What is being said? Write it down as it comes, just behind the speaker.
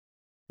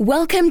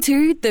Welcome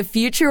to the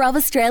Future of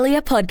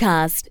Australia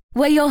podcast,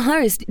 where your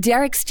host,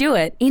 Derek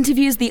Stewart,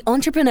 interviews the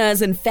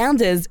entrepreneurs and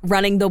founders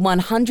running the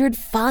 100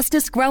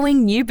 fastest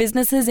growing new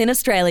businesses in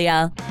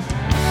Australia.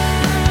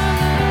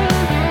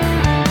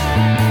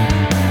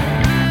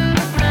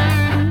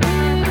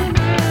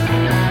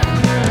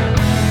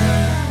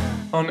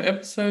 On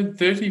episode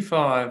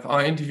 35,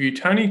 I interview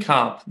Tony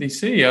Karp, the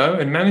CEO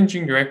and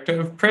Managing Director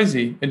of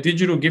Prezzy, a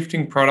digital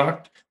gifting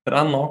product that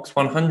unlocks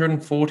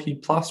 140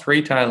 plus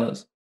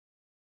retailers.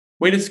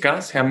 We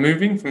discuss how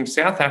moving from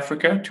South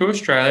Africa to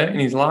Australia in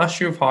his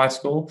last year of high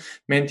school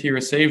meant he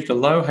received a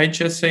low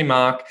HSC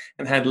mark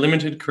and had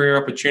limited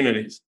career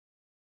opportunities.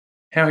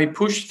 How he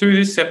pushed through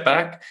this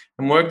setback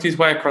and worked his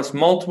way across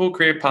multiple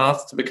career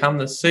paths to become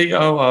the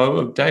COO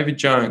of David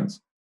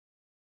Jones.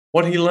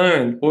 What he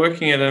learned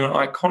working at an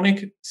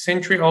iconic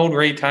century-old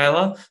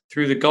retailer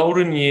through the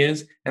golden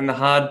years and the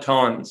hard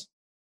times.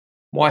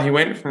 Why he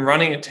went from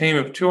running a team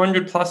of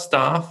 200 plus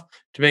staff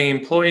to being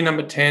employee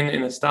number 10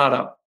 in a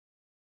startup.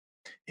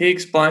 He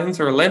explains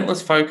the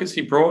relentless focus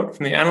he brought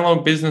from the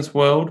analog business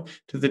world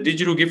to the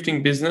digital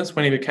gifting business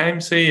when he became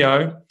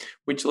CEO,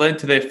 which led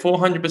to their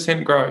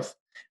 400% growth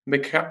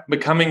and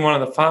becoming one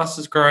of the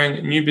fastest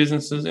growing new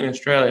businesses in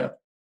Australia.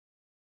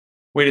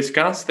 We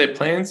discuss their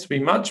plans to be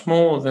much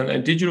more than a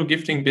digital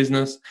gifting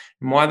business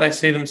and why they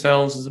see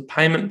themselves as a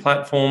payment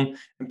platform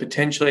and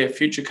potentially a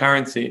future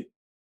currency.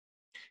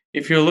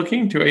 If you're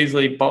looking to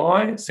easily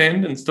buy,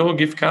 send and store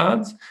gift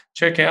cards,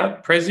 check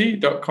out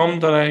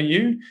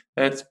prezzy.com.au.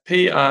 That's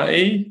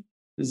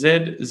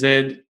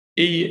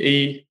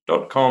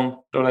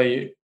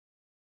prezzee.com.au.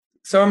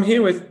 So I'm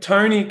here with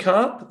Tony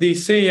Karp, the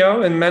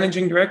CEO and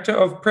Managing Director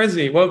of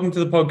Prezzy. Welcome to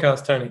the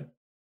podcast, Tony.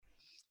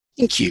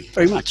 Thank you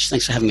very much.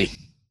 Thanks for having me.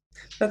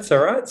 That's all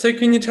right. So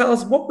can you tell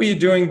us, what were you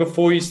doing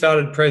before you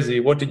started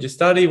Prezzy? What did you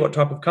study? What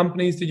type of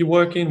companies did you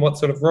work in? What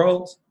sort of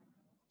roles?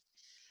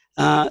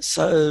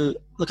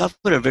 Look, I've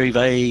got a very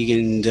vague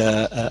and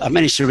I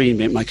managed to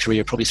reinvent my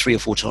career probably 3 or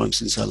 4 times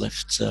since I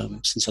left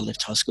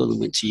high school and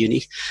went to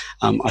uni.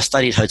 I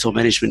studied hotel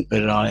management,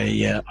 but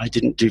I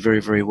didn't do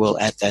very, very well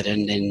at that,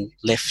 and then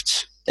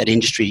left that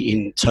industry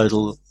in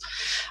total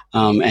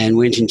and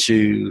went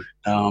into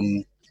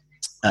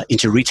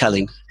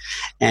retailing,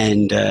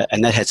 and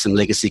that had some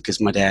legacy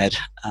because my dad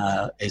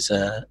is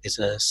a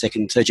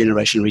third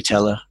generation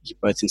retailer,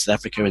 both in South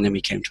Africa, and then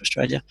we came to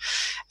Australia,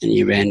 and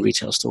he ran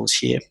retail stores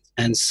here.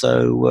 And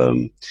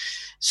so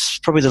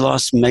probably the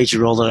last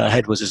major role that I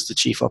had was as the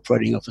chief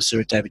operating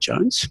officer at David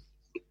Jones.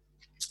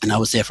 And I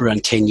was there for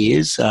around 10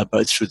 years,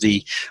 both through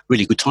the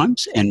really good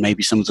times and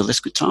maybe some of the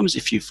less good times,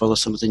 if you follow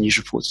some of the news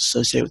reports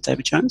associated with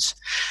David Jones.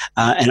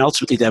 And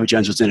ultimately, David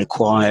Jones was then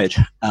acquired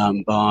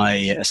by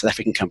a South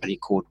African company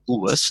called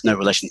Woolworths, no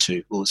relation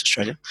to Woolworths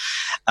Australia,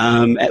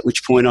 at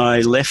which point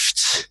I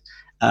left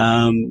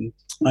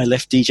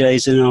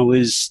DJs, and I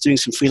was doing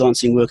some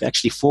freelancing work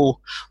actually for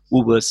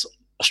Woolworths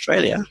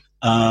Australia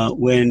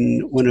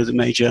when one of the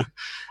major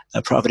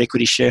private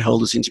equity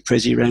shareholders into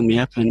Prezzy rang me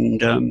up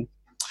and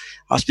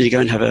asked me to go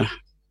and have a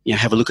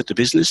look at the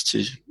business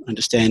to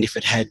understand if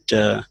it had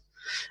the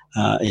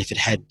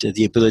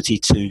ability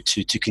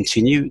to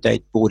continue.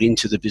 They'd bought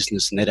into the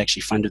business and they'd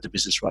actually funded the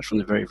business right from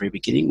the very, very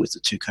beginning with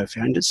the 2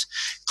 co-founders,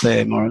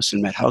 Claire Morris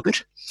and Matt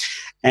Halgett.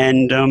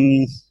 And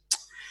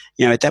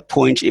at that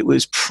point, it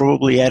was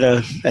probably at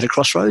a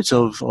crossroads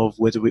of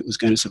whether it was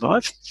going to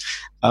survive.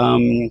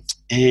 And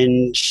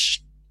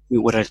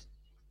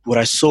what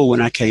I saw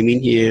when I came in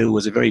here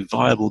was a very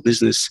viable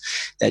business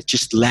that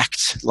just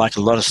lacked, like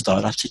a lot of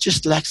startups, it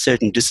just lacked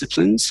certain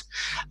disciplines.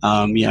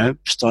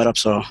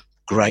 Startups are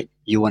great.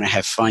 You want to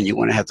have fun. You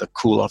want to have the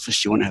cool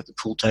office. You want to have the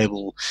pool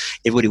table.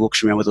 Everybody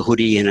walks around with a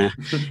hoodie and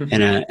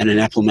an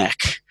Apple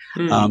Mac.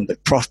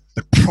 But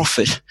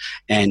profit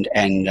and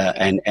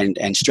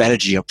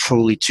strategy are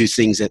probably 2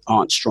 things that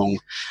aren't strong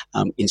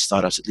in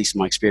startups, at least in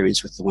my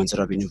experience with the ones that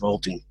I've been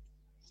involved in.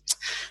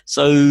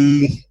 So,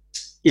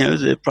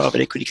 the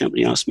private equity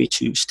company asked me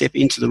to step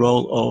into the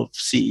role of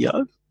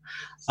CEO.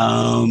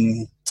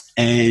 And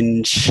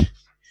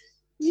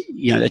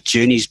that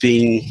journey's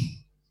been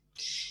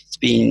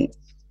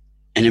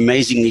an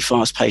amazingly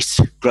fast-paced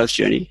growth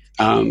journey,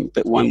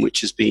 but one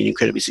which has been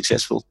incredibly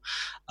successful,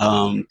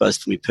 both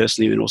for me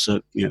personally and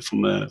also,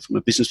 from a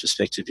business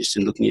perspective, just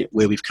in looking at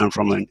where we've come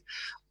from and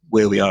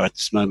where we are at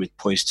this moment,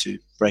 poised to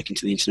break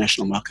into the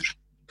international market.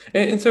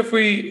 And so if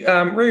we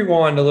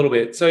rewind a little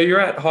bit, so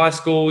you're at high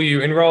school, you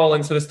enroll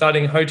in sort of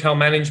studying hotel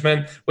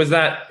management.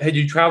 Had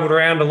you traveled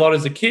around a lot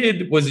as a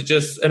kid? Was it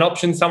just an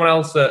option someone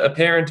else, a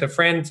parent, a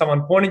friend,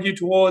 someone pointed you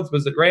towards?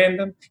 Was it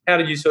random? How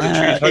did you sort of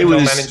choose hotel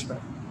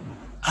management?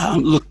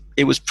 Look,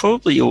 it was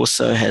probably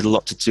also had a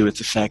lot to do with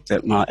the fact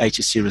that my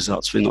HSC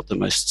results were not the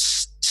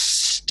most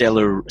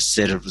stellar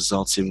set of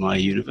results in my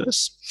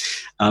universe.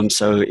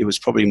 So it was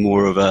probably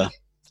more of a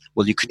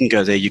well, you couldn't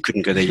go there, you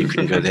couldn't go there, you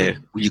couldn't go there.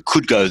 Well, you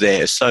could go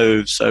there. So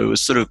it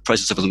was sort of a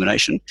process of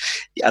elimination.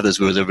 The others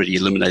were already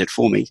eliminated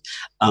for me.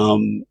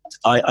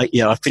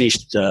 I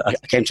finished. I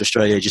came to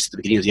Australia just at the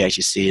beginning of the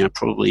HSC, and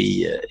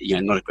probably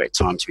not a great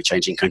time to be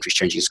changing countries,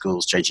 changing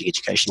schools, changing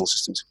educational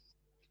systems.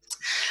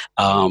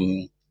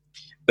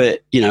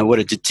 But what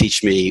it did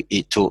teach me,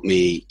 it taught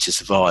me to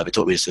survive. It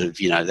taught me to sort of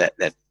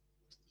that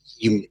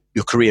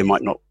your career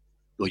might not,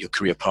 or your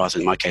career path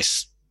in my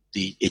case,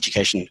 the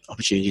education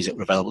opportunities that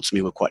were available to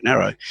me were quite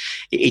narrow.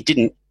 It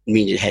didn't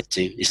mean you had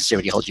to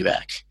necessarily hold you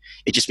back.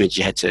 It just meant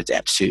you had to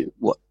adapt to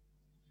what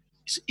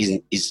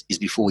is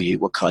before you,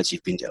 what cards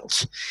you've been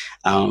dealt,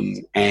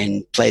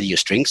 and play to your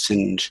strengths.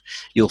 And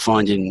you'll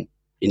find in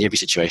every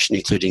situation,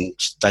 including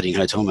studying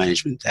hotel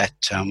management, that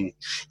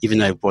even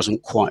though it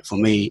wasn't quite for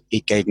me,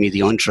 it gave me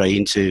the entree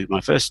into my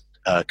first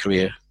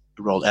career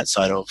role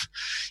outside of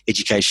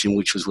education,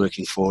 which was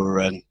working for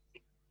a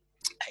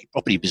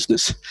property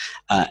business,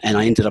 and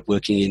I ended up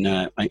working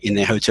in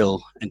their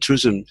hotel and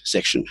tourism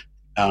section.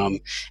 And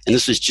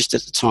this was just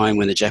at the time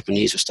when the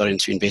Japanese were starting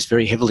to invest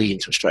very heavily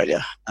into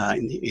Australia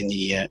in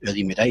the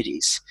early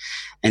mid-'80s.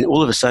 And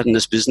all of a sudden,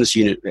 this business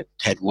unit that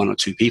had one or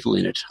two people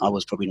in it, I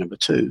was probably number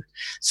two,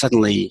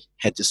 suddenly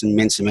had this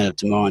immense amount of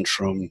demand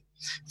from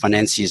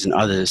financiers and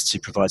others to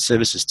provide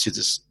services to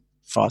this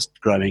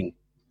fast-growing,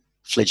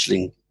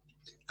 fledgling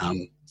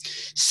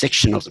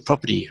section of the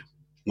property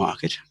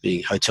market,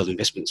 being hotel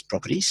investments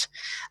properties.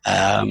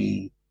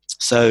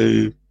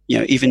 So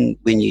even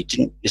when you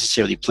didn't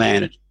necessarily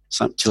plan it,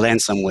 to land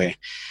somewhere,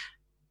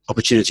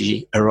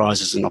 opportunity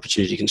arises and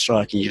opportunity can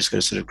strike, and you just got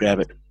to sort of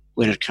grab it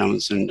when it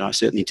comes, and I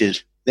certainly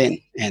did then,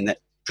 and that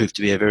proved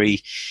to be a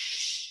very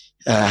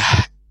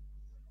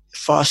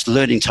fast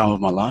learning time of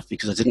my life,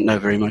 because I didn't know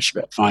very much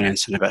about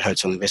finance and about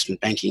hotel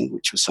investment banking,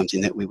 which was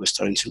something that we were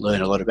starting to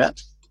learn a lot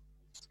about.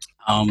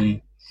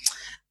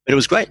 But it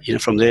was great.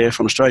 From there,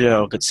 from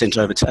Australia, I got sent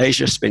over to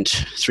Asia, spent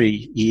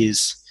 3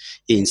 years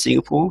in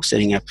Singapore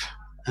setting up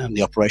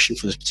the operation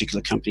for this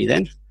particular company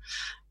then.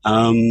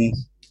 And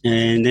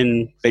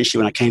then eventually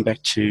when I came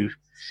back to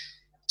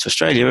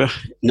Australia,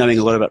 knowing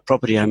a lot about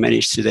property, I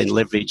managed to then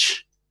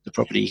leverage the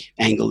property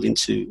angle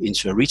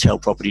into a retail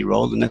property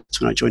role, and that's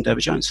when I joined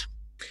David Jones.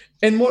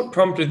 And what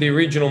prompted the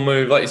original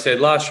move? Like you said,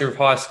 last year of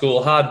high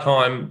school, hard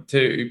time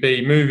to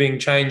be moving,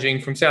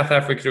 changing from South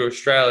Africa to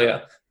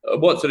Australia.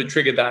 What sort of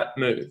triggered that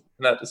move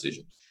and that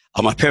decision?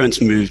 My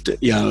parents moved,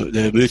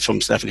 the move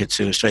from South Africa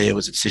to Australia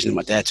was a decision that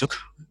my dad took,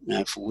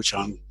 for which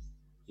I'm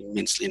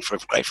immensely and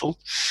forever grateful.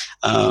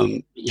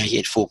 He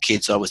had 4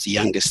 kids. I was the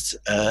youngest.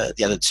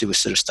 The other 2 were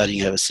sort of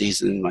studying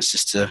overseas, and my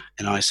sister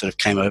and I sort of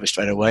came over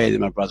straight away, and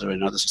then my brother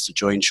and other sister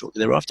joined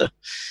shortly thereafter.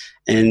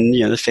 And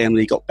the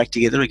family got back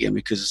together again,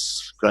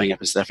 because growing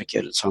up in South Africa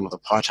at the time of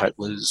apartheid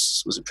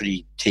was a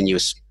pretty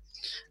tenuous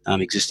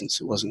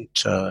existence. It wasn't,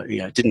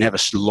 it didn't have a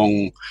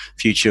long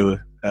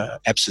future,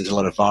 absent a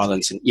lot of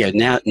violence. And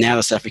now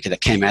the South Africa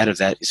that came out of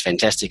that is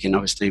fantastic. And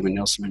obviously when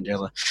Nelson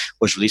Mandela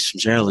was released from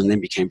jail and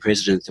then became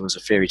president, there was a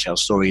fairy tale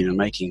story in the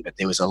making, but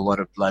there was a lot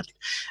of blood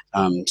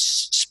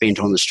spent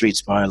on the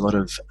streets by a lot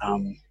of,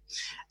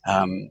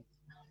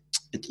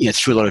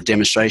 through a lot of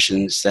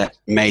demonstrations that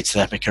made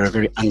South Africa a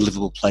very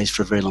unlivable place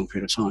for a very long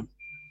period of time.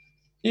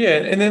 Yeah,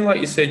 and then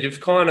like you said, you've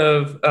kind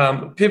of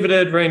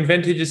pivoted,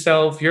 reinvented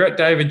yourself. You're at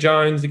David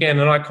Jones, again,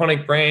 an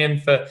iconic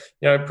brand for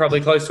probably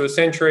close to a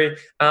century.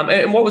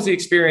 And what was the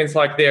experience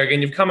like there?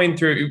 Again, you've come in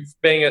through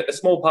being a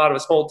small part of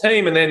a small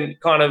team, and then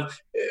kind of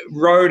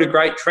rode a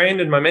great trend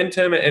and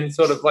momentum, and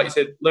sort of, like you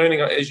said, learning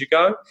as you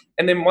go.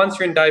 And then once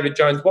you're in David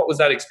Jones, what was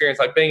that experience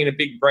like, being in a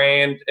big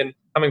brand and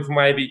coming from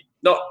maybe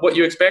not what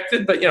you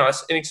expected, but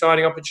an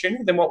exciting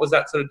opportunity? Then what was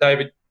that sort of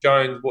David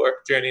Jones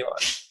work journey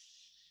like?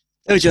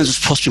 David Jones was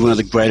possibly one of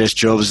the greatest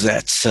jobs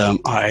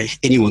that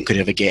anyone could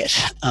ever get.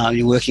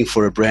 You're working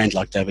for a brand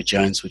like David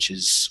Jones, which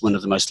is one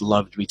of the most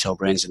loved retail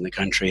brands in the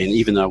country. And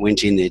even though I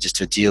went in there just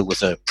to deal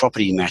with a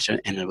property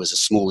matter, and it was a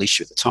small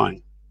issue at the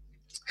time,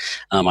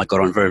 I got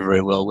on very,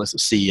 very well with the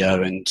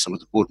CEO and some of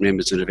the board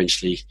members, and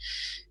eventually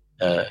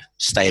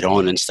stayed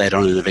on and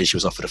eventually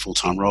was offered a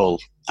full-time role.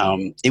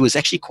 It was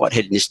actually quite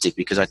hedonistic,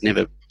 because I'd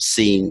never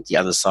seen the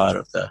other side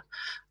of the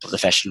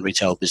fashion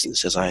retail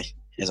business as I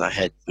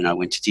had when I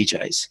went to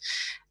DJs.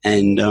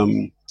 And,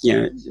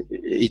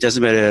 it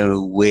doesn't matter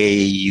where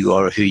you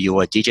are or who you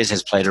are. DJs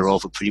has played a role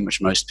for pretty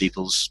much most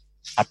people's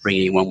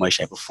upbringing in one way,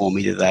 shape or form.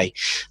 Either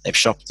they've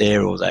shopped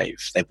there, or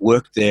they've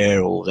worked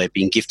there, or they've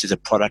been gifted a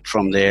product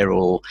from there,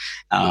 or,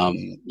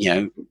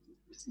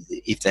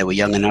 if they were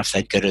young enough,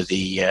 they'd go to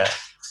the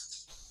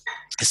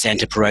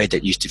Santa Parade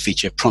that used to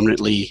feature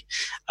prominently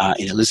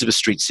in Elizabeth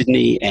Street,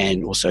 Sydney,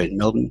 and also in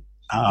Melbourne.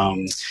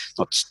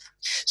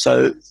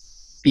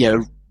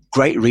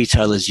 Great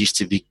retailers used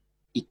to be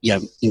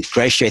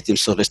ingratiate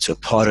themselves as to a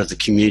part of the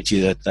community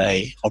that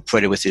they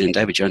operated within, and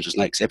David Jones was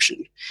no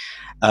exception.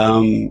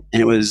 And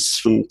it was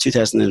from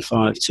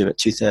 2005 to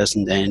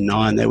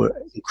 2009. They were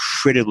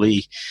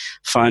incredibly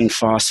fun,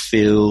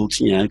 fast-filled,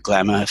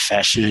 glamour,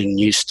 fashion,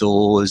 new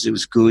stores. It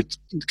was good.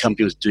 The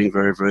company was doing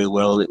very, very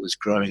well. It was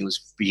growing. It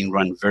was being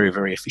run very,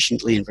 very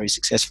efficiently and very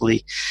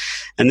successfully.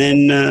 And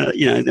then,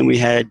 then we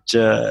had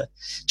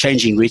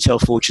changing retail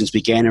fortunes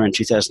began around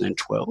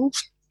 2012.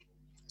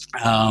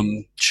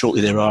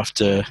 Shortly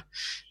thereafter,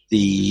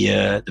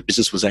 the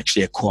business was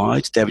actually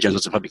acquired. David Jones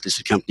was a public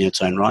listed company in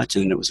its own right,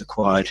 and it was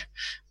acquired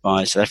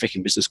by a South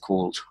African business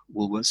called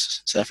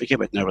Woolworths South Africa,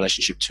 but no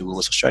relationship to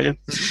Woolworths Australia.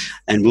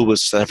 And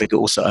Woolworths South Africa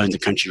also owned the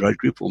Country Road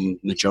Group, or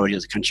majority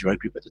of the Country Road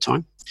Group at the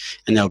time.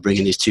 And they were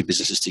bringing these two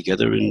businesses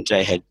together, and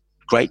they had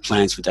great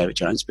plans for David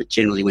Jones. But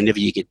generally, whenever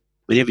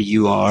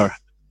you are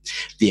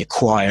the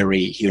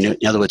acquiree, in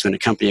other words, when a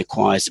company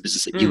acquires the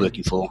business that you're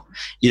working for,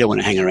 you don't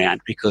want to hang around,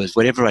 because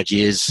whatever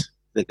ideas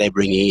that they're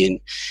bringing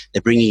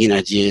in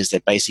ideas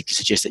that basically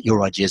suggest that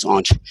your ideas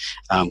aren't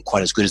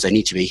quite as good as they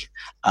need to be.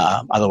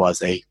 Otherwise,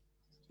 they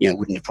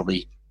wouldn't have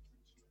probably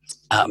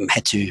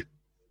had to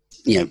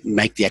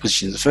make the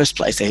acquisition in the first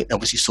place. They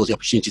obviously saw the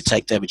opportunity to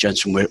take David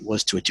Jones from where it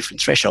was to a different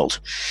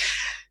threshold.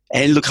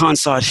 And look,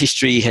 hindsight,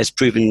 history has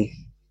proven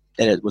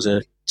that it was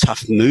a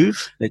tough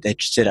move, that they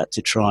set out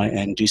to try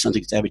and do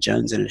something with David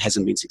Jones, and it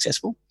hasn't been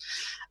successful.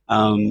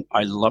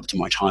 I loved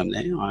my time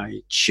there.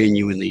 I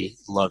genuinely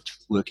loved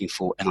working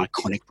for an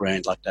iconic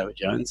brand like David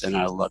Jones, and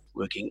I loved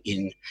working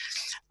in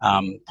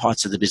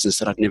parts of the business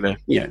that I'd never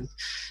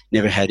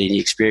had any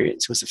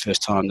experience. It was the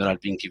first time that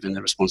I'd been given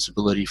the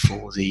responsibility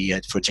for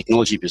a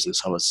technology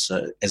business. I was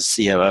as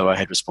COO, I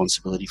had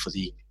responsibility for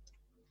the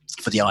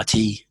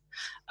IT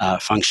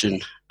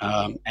function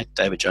at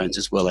David Jones,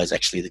 as well as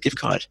actually the gift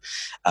card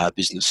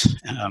business,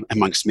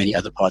 amongst many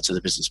other parts of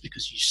the business,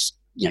 because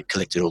you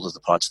collected all of the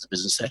parts of the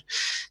business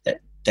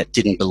that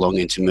didn't belong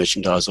into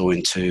merchandise or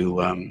into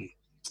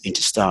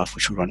staff,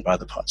 which were run by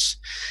other parts,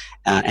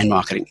 and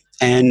marketing.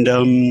 And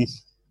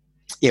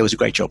it was a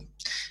great job.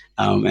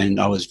 And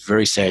I was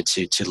very sad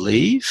to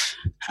leave,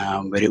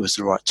 but it was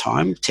the right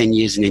time. 10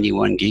 years in any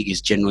one gig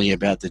is generally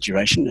about the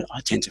duration that I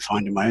tend to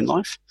find in my own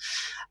life.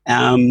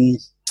 And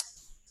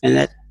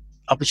that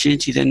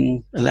opportunity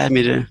then allowed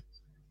me to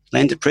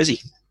land at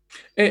Prezi.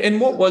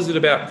 And what was it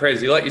about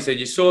Prezi? Like you said,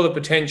 you saw the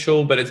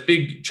potential, but it's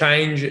big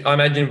change. I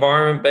imagine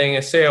environment, being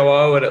a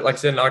COO at, like I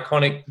said, an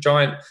iconic,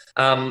 giant,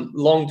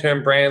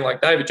 long-term brand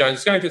like David Jones,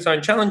 is going through its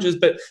own challenges.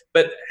 But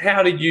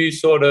how did you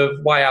sort of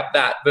weigh up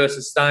that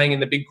versus staying in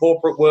the big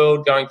corporate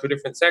world, going to a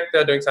different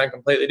sector, doing something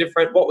completely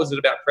different? What was it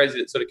about Prezi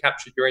that sort of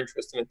captured your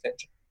interest and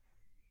attention?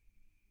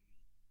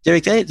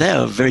 Derek, they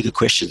are very good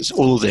questions,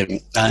 all of them.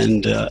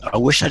 And I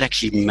wish I'd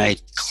actually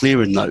made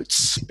clearer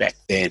notes back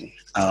then.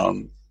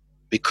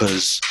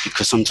 Because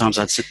sometimes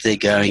I'd sit there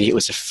going, it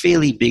was a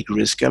fairly big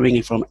risk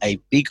going from a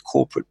big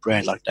corporate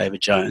brand like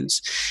David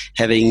Jones,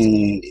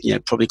 having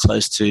probably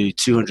close to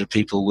 200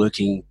 people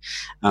working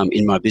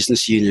in my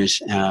business unit,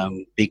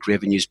 big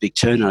revenues, big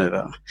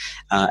turnover,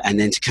 and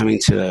then to coming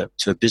to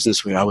a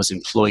business where I was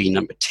employee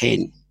number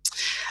 10.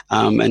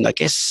 And I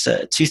guess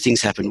two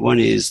things happened. One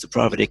is the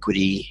private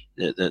equity,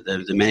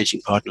 the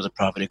managing partner of the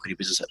private equity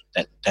business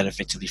that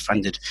effectively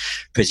funded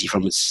Prezi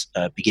from its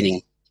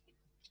beginning.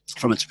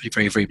 From its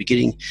very, very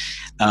beginning,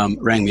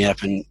 rang me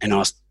up and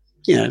asked,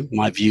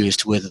 my view as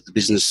to whether the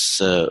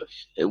business,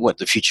 what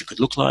the future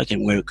could look like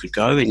and where it could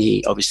go. And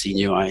he obviously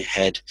knew I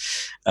had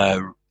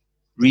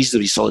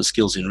reasonably solid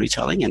skills in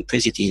retailing. And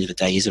Prezi, at the end of the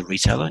day, is a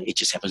retailer. It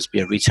just happens to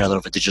be a retailer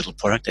of a digital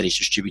product that is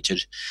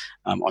distributed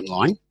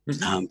online.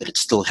 But it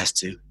still has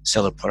to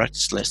sell a product.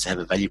 It still has to have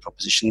a value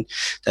proposition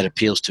that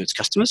appeals to its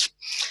customers.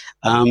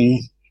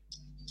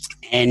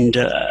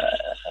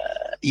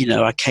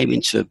 I came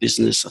into a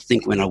business, I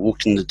think when I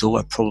walked in the door,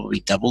 I probably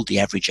doubled the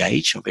average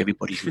age of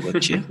everybody who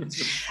worked here.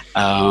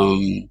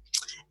 I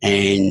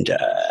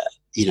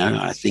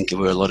think there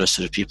were a lot of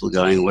sort of people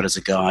going, what is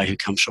a guy who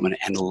comes from an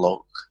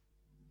analog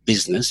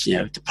business,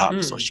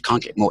 department stores, you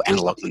can't get more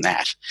analog than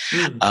that.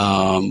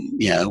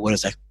 What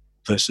does that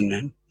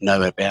person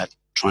know about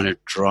trying to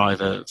drive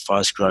a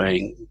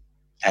fast-growing,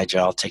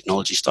 agile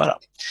technology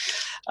startup?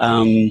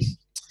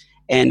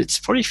 And it's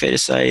probably fair to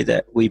say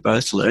that we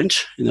both learned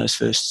in those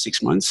first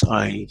 6 months.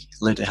 I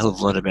learned a hell of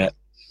a lot about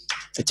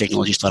the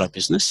technology startup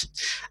business.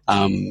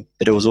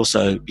 But it was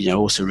also,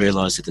 also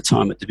realised at the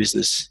time that the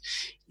business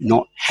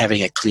not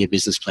having a clear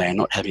business plan,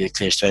 not having a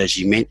clear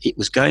strategy meant it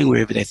was going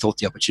wherever they thought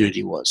the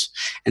opportunity was.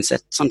 And so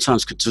that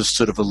sometimes could just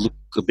sort of look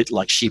a bit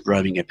like sheep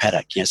roaming a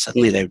paddock.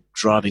 Suddenly they're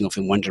driving off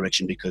in one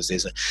direction because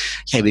there's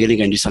we're going to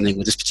go and do something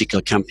with this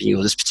particular company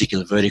or this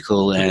particular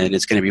vertical, and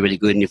it's going to be really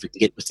good. And if we can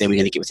get with them, we're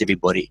going to get with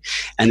everybody.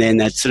 And then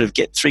they'd sort of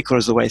get 3/4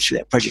 of the way through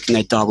that project and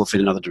they dive off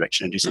in another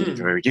direction and do something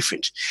very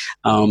different.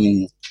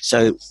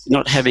 So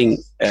not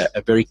having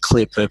a very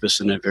clear purpose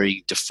and a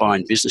very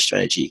defined business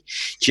strategy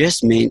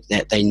just meant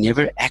that they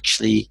never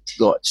actually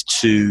got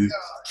to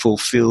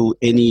fulfill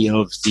any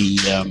of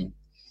the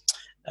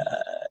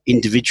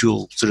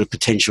individual sort of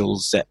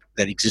potentials that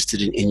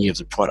existed in any of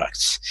the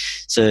products.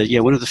 So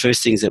yeah, one of the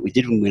first things that we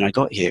did when I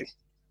got here,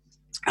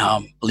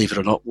 believe it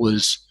or not,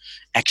 was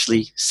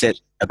actually set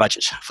a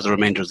budget for the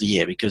remainder of the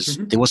year, because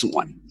there wasn't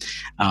one.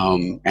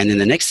 And then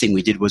the next thing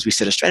we did was we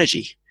set a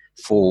strategy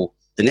for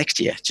the next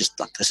year, just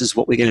like, this is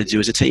what we're going to do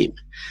as a team.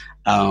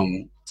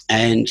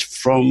 And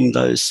from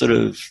those sort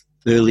of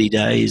early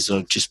days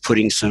of just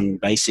putting some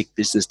basic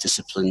business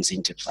disciplines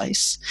into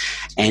place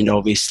and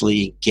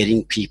obviously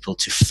getting people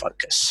to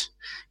focus.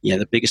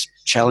 The biggest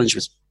challenge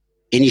with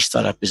any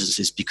startup business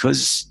is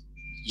because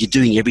you're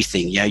doing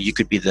everything. You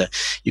could be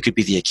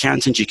the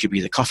accountant, you could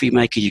be the coffee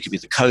maker, you could be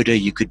the coder,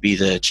 you could be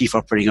the chief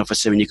operating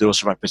officer, and you could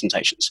also write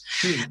presentations.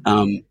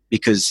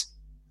 Because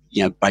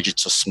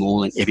budgets are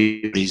small and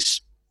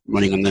everybody's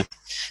running on the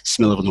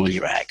smell of an oily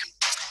rag.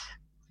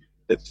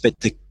 But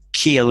the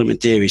key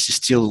element there is to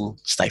still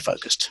stay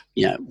focused.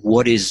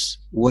 What is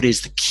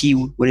the key?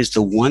 What is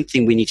the one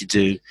thing we need to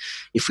do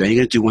if we're only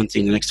going to do one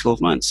thing in the next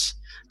 12 months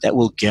that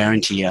will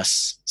guarantee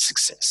us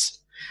success?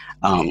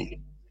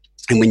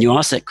 And when you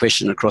ask that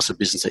question across a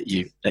business that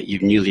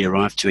you've newly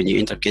arrived to, and you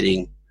end up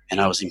getting,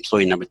 and I was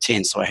employee number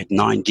 10, so I had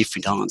 9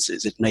 different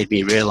answers, it made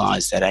me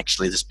realize that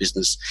actually this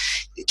business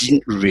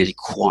didn't really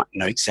quite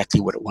know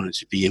exactly what it wanted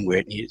to be and where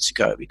it needed to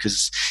go.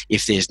 Because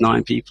if there's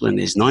 9 people and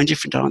there's 9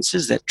 different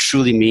answers, that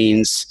truly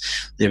means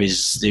there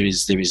is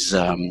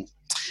that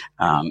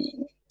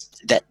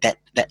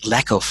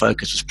lack of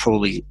focus was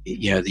probably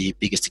the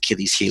biggest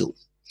Achilles heel.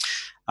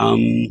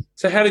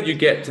 So how did you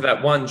get to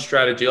that one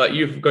strategy? Like,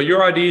 you've got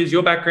your ideas,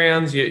 your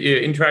backgrounds,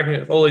 you're interacting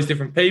with all these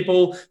different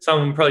people. Some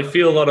of them probably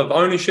feel a lot of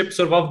ownership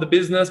sort of the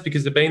business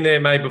because they've been there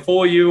maybe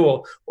before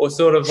you, or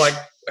sort of like,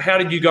 how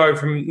did you go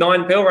from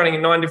 9 people running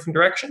in 9 different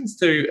directions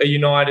to a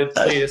united,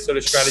 clear sort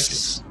of strategy?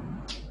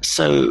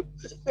 So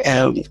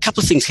a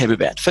couple of things came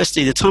about.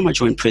 Firstly, the time I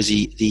joined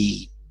Prezi,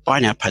 the buy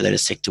now, pay later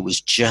sector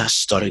was just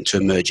starting to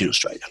emerge in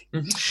Australia.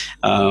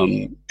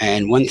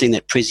 And one thing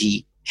that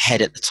Prezi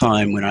had at the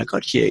time when I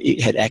got here, it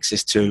had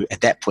access to,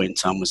 at that point in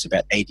time, was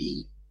about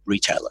 80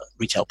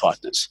 retail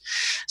partners.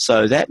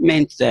 So that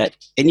meant that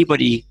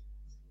anybody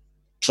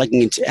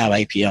plugging into our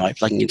API,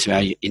 plugging into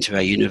our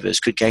universe,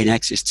 could gain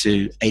access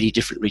to 80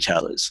 different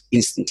retailers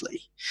instantly.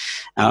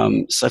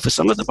 So for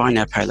some of the buy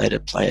now, pay later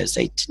players,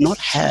 they did not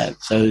have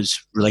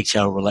those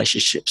retail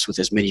relationships with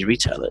as many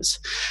retailers.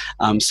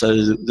 So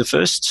the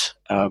first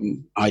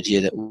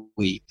idea that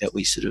we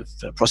sort of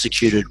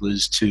prosecuted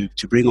was to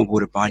bring on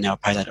board a buy now,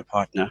 pay later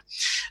partner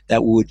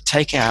that would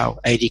take our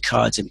 80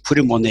 cards and put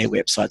them on their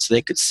website so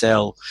they could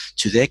sell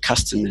to their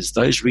customers,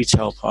 those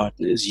retail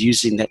partners,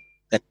 using that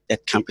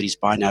company's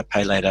buy now,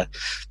 pay later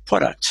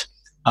product.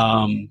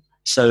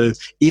 So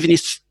even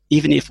if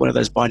one of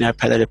those buy now,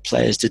 pay later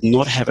players did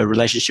not have a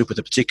relationship with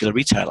a particular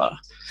retailer,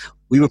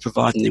 we were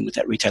providing them with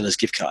that retailer's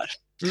gift card,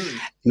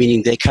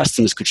 meaning their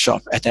customers could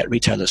shop at that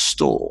retailer's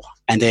store.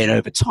 And then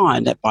over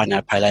time, that buy now,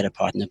 pay later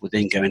partner would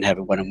then go and have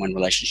a one-on-one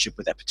relationship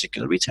with that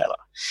particular retailer.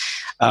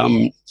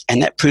 And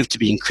that proved to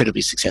be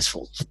incredibly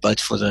successful,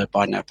 both for the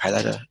buy now, pay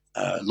later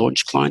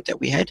launch client that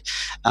we had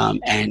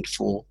and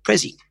for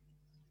Prezi.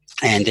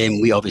 And then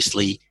we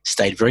obviously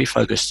stayed very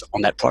focused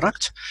on that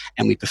product,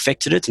 and we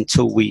perfected it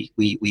until we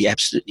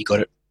absolutely got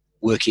it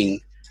working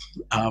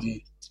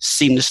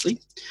seamlessly,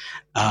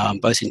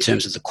 both in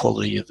terms of the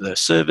quality of the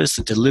service,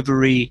 the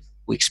delivery.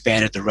 We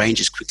expanded the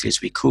range as quickly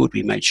as we could.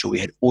 We made sure we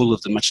had all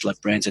of the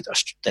much-loved brands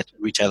that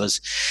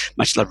retailers,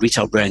 much-loved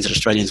retail brands that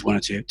Australians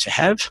wanted to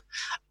have.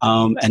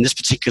 And this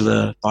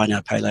particular buy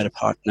now, pay later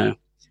partner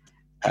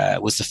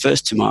was the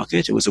first to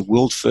market. It was a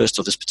world first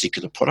of this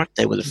particular product.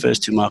 They were the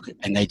first to market,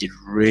 and they did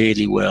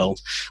really well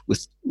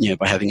with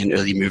by having an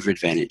early mover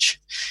advantage.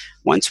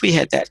 Once we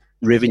had that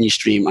revenue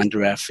stream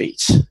under our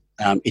feet,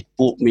 it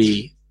bought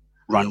me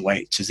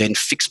runway to then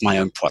fix my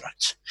own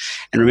product.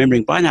 And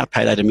remembering, buy now,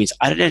 pay later means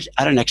I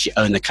don't actually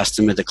own the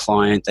customer, the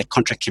client. That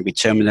contract can be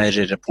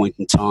terminated at a point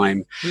in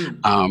time,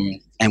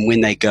 and when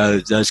they go,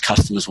 those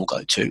customers will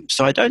go too.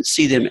 So I don't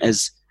see them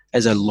as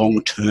a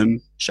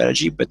long-term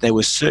strategy, but it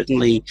was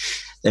certainly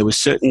a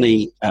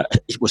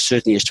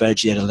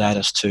strategy that allowed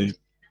us to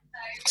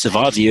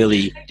survive the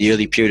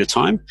early period of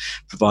time,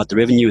 provide the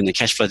revenue and the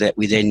cash flow that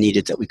we then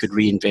needed, that we could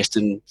reinvest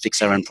and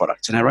fix our own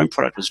product. And our own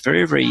product was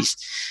very, very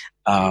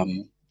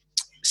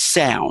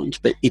sound,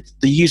 but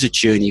the user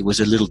journey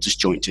was a little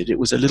disjointed. It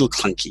was a little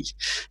clunky.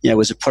 It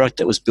was a product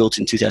that was built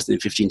in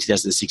 2015,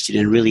 2016,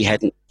 and really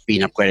hadn't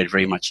been upgraded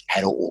very much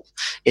at all.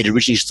 It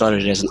originally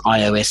started as an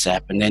iOS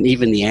app, and then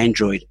even the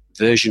Android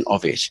version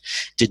of it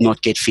did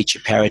not get feature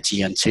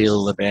parity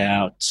until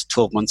about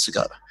 12 months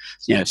ago.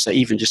 So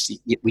even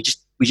we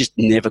just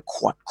never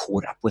quite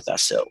caught up with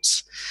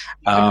ourselves.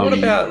 And what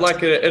about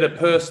like at a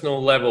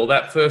personal level,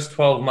 that first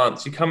 12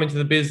 months, you come into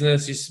the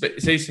business, you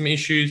see some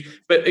issues,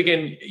 but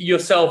again,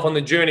 yourself on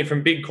the journey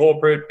from big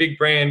corporate, big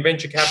brand,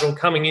 venture capital,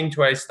 coming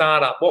into a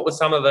startup, what were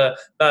some of the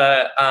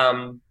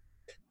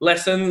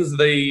lessons,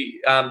 the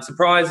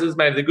surprises,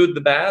 maybe the good,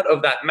 the bad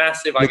of that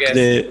massive,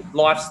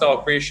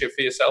 lifestyle career shift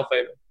for yourself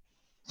even?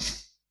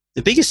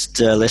 The biggest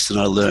lesson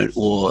I learned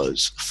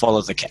was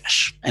follow the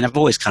cash. And I've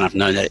always kind of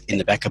known that in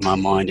the back of my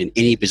mind. In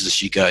any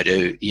business you go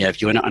to,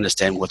 if you want to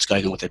understand what's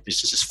going on with that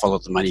business, just follow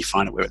the money,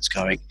 find out where it's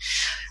going.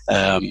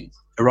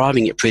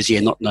 Arriving at Prezi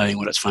and not knowing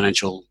what its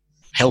financial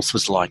health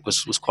was like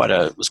was quite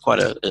a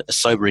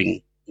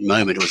sobering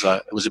moment. It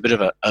was a bit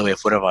of a,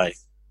 what have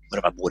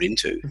I bought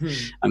into?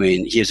 Mm-hmm. I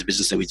mean, here's a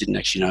business that we didn't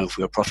actually know if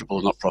we were profitable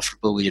or not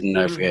profitable. We didn't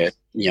know if we had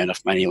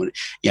enough money.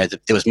 There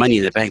was money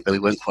in the bank, but we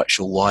weren't quite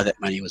sure why that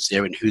money was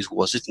there and whose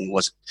was it, and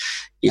was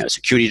it a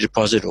security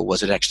deposit, or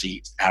was it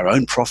actually our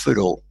own profit?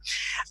 Or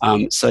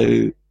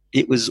so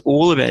it was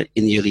all about,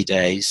 in the early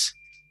days,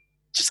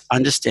 just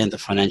understand the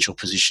financial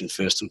position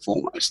first and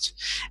foremost.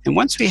 And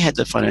once we had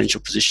the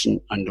financial position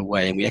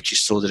underway and we actually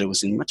saw that it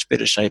was in much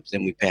better shape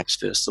than we perhaps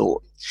first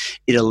thought,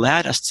 it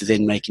allowed us to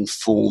then make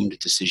informed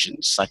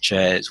decisions, such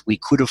as we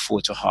could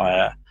afford to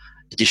hire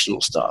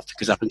additional staff,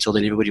 because up until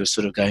then everybody was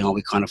sort of going,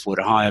 we can't afford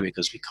to hire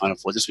because we can't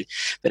afford this.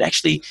 But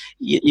actually,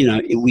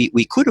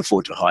 we could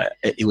afford to hire.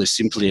 It was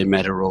simply a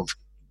matter of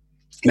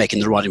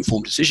making the right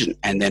informed decision.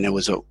 And then it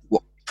was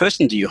what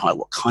person do you hire?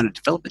 What kind of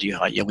developer do you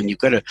hire? When you've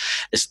got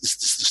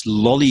this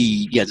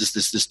lolly,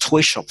 this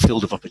toy shop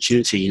filled of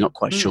opportunity, you're not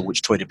quite sure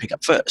which toy to pick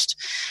up first.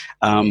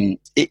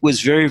 It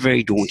was very,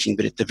 very daunting,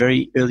 but at the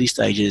very early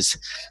stages,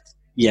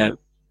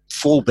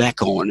 fall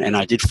back on, and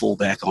I did fall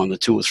back on the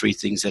 2 or 3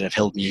 things that have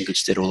held me in good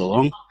stead all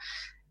along.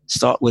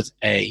 Start with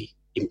a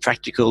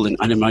practical but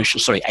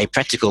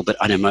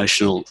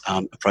unemotional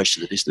approach to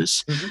the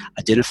business. Mm-hmm.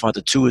 Identify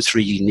the 2 or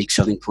 3 unique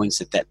selling points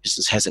that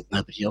business has that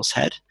nobody else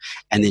had,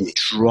 and then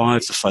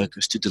drive the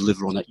focus to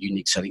deliver on that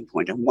unique selling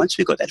point. And once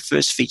we got that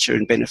first feature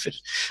and benefit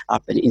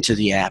up and into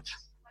the app,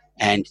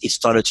 and it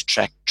started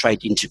to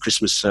trade into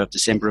Christmas of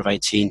December of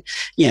 18,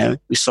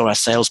 we saw our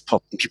sales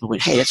pop, and people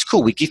went, hey, that's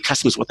cool. We give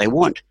customers what they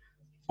want.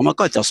 Oh my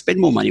God, they'll spend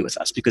more money with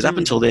us, because up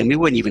until then, we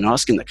weren't even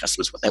asking the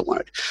customers what they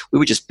wanted. We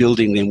were just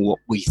building them what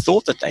we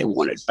thought that they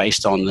wanted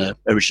based on the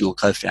original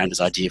co-founder's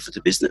idea for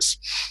the business.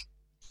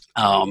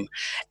 That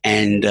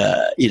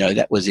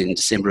was in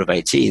December of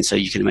 18. So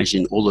you can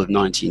imagine all of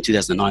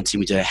 2019,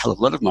 we did a hell of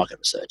a lot of market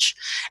research.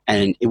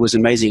 And it was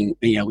amazing.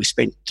 We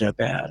spent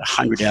about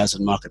 100 hours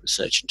of market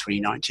research in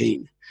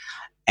 2019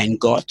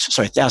 and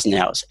 1,000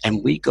 hours.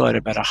 And we got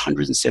about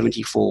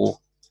 174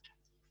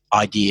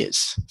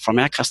 ideas from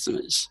our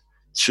customers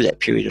through that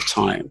period of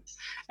time.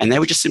 And they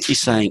were just simply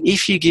saying,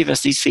 if you give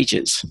us these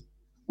features,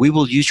 we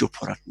will use your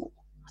product more.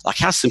 Like,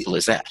 how simple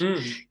is that? Give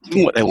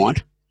them what they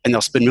want, and they'll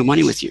spend more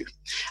money with you.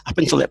 Up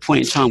until that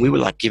point in time, we were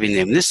like giving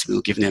them this, we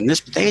were giving them this,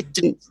 but we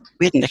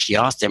hadn't actually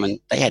asked them, and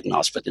they hadn't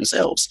asked for it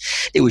themselves.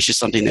 It was just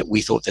something that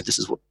we thought that this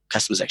is what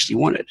customers actually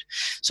wanted.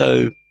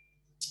 So,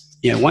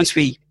 once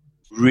we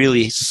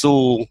really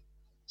saw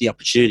the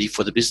opportunity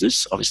for the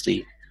business,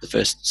 obviously the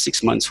first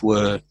 6 months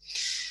were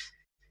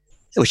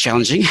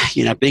challenging.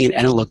 Being an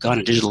analog guy in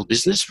a digital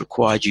business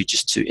required you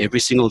just to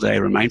every single day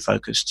remain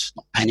focused,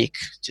 not panic,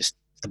 just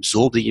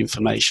absorb the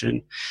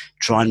information,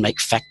 try and make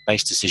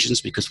fact-based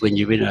decisions, because when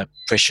you're in a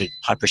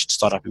high-pressured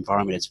startup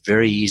environment, it's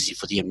very easy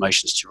for the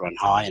emotions to run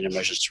high and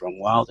emotions to run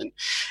wild, and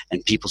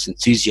people's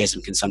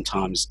enthusiasm can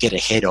sometimes get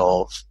ahead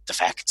of the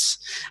facts.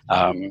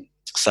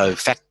 So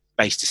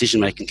fact-based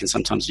decision-making can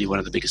sometimes be one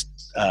of the biggest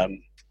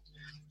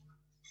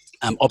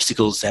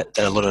obstacles that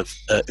a lot of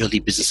early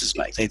businesses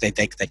make. They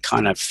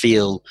kind of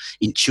feel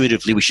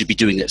intuitively we should be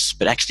doing this,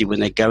 but actually when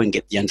they go and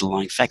get the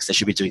underlying facts, they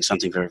should be doing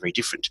something very, very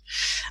different.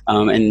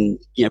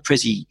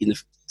 Prezi, in the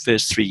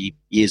first 3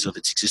 years of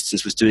its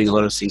existence, was doing a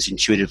lot of things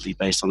intuitively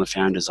based on the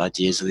founders'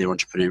 ideas and their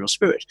entrepreneurial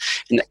spirit,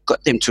 and that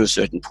got them to a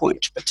certain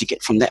point. But to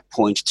get from that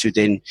point to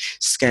then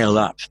scale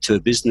up to a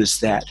business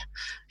that,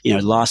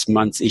 last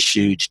month,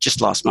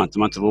 the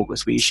month of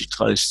August, we issued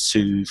close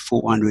to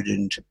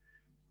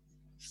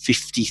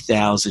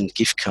 450,000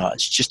 gift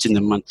cards just in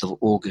the month of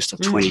August of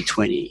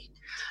 2020,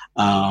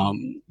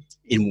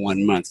 in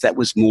 1 month. That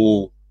was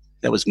more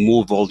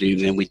volume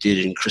than we did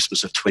in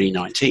Christmas of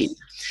 2019.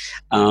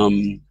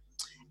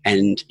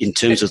 And in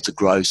terms of the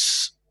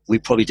gross, we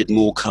probably did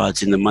more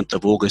cards in the month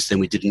of August than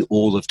we did in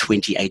all of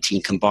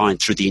 2018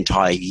 combined through the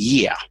entire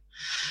year.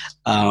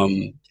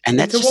 And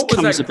that so what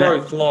was that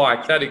growth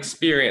like, that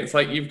experience?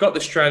 Like, you've got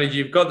the strategy,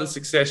 you've got the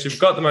success, you've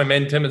got the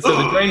momentum, and so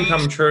the dream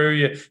come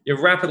true,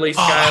 you're rapidly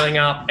scaling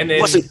up, and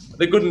then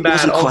the good and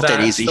bad of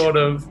that sort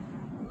of...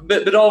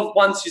 But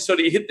once you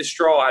hit the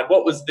stride,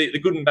 what was the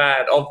good and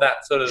bad of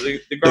that sort of the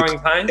growing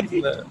pains and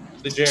the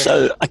journey?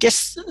 So I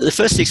guess the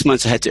first 6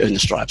 months I had to earn the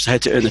stripes. I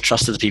had to earn the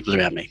trust of the people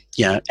around me.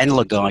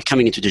 Analog guy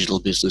coming into digital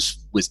business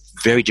with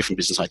very different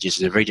business ideas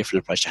and a very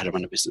different approach to how to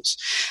run a business.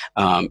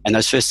 And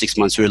those first 6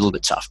 months were a little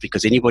bit tough,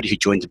 because anybody who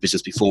joined the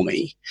business before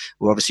me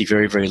were obviously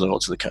very, very loyal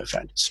to the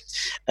co-founders.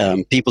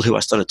 People who I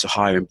started to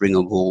hire and bring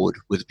on board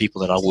were the people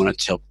that I wanted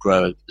to help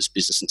grow this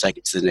business and take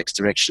it to the next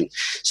direction.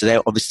 So they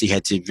obviously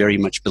had to very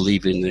much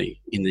believe in the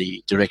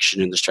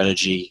direction and the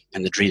strategy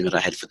and the dream that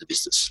I had for the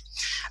business.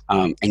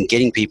 And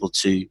getting people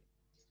to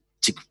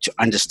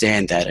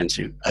understand that and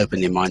to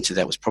open their mind to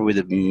that was probably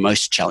the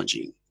most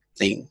challenging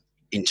thing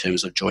in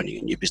terms of joining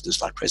a new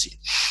business like Prezi.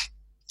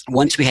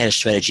 once we had a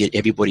strategy that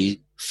everybody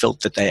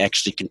felt that they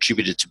actually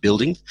contributed to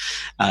building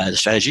the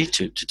strategy,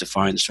 to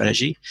define the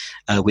strategy,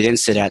 we then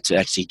set out to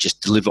actually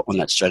just deliver on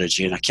that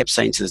strategy. And I kept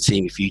saying to the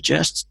team, if you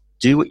just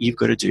do what you've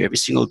got to do every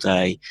single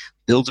day,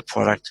 build the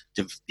product,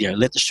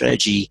 let the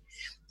strategy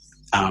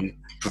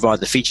provide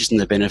the features and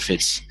the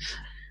benefits,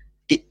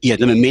 the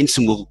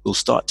momentum will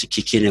start to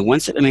kick in. And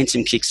once that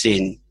momentum kicks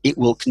in, it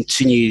will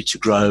continue to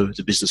grow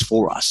the business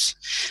for us.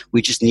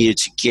 We just needed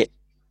to get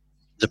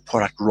the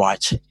product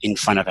right in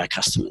front of our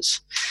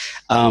customers.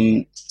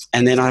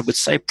 And then I would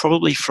say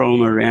probably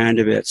from around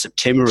about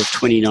September of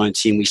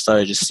 2019, we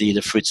started to see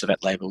the fruits of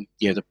that labor.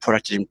 The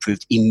product had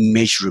improved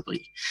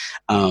immeasurably.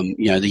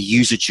 The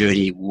user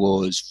journey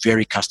was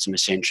very customer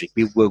centric.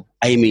 We were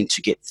aiming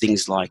to get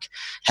things like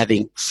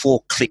having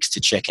 4 clicks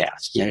to check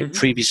out.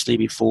 Previously,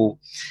 before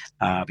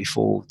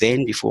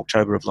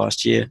October of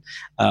last year,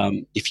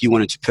 if you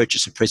wanted to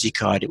purchase a Prezi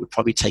card, it would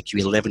probably take you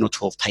 11 or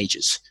 12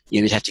 pages.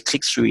 You'd have to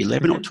click through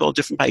 11 or 12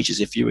 different pages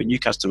if you were a new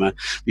customer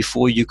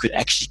before you could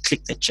actually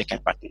click that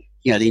checkout button.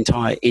 The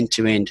entire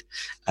end-to-end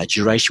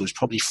duration was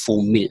probably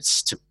 4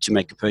 minutes to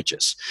make a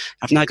purchase.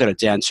 I've now got it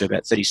down to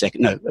about 30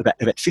 seconds,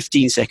 about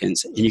 15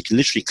 seconds, and you can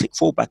literally click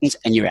 4 buttons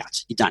and you're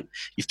out. You're done.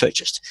 You've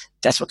purchased.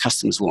 That's what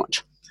customers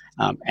want.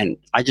 And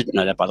I didn't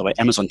know that, by the way.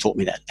 Amazon taught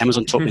me that.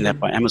 Amazon taught me that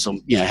by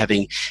Amazon,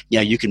 having,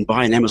 you can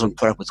buy an Amazon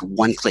product with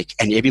 1 click,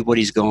 and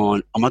everybody's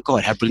gone, oh my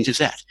God, how brilliant is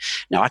that?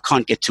 Now, I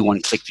can't get to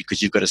 1 click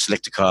because you've got to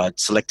select a card,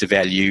 select a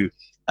value,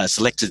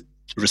 select a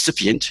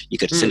recipient, you've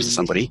got to send it to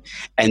somebody,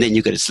 and then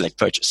you've got to select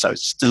purchase. So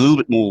it's a little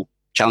bit more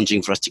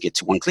challenging for us to get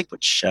to 1 click,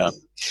 which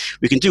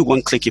we can do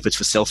 1 click if it's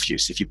for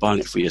self-use. If you're buying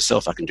it for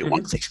yourself, I can do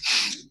 1 click.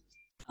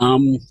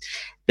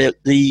 But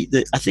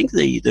I think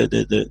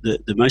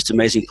the most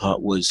amazing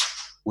part was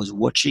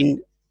watching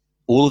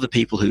all of the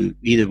people who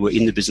either were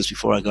in the business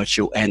before I got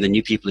here and the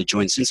new people who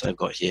joined since I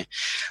got here.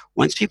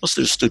 Once people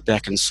sort of stood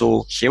back and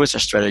saw, here was our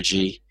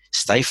strategy,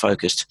 stay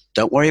focused,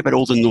 don't worry about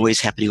all the noise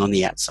happening on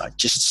the outside,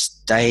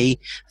 just stay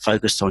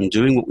focused on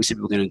doing what we said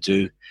we were going to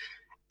do.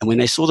 And when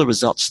they saw the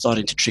results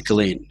starting to trickle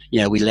in,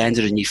 we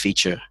landed a new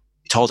feature,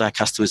 told our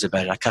customers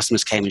about it. Our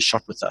customers came and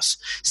shop with us.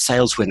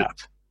 Sales went up.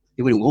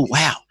 They went, oh,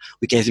 wow.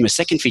 We gave them a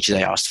second feature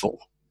they asked for.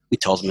 We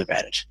told them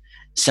about it.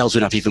 Sales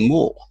went up even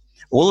more.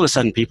 All of a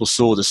sudden, people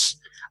saw this,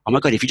 oh my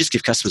God, if you just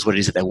give customers what it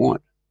is that they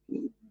want,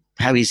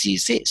 how easy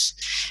is this?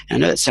 And I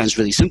know that sounds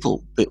really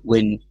simple, but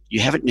when you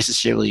haven't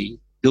necessarily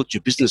built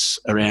your business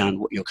around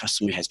what your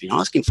customer has been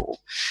asking for,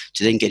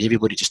 to then get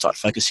everybody to start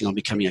focusing on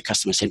becoming a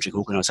customer-centric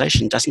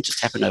organization doesn't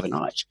just happen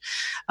overnight.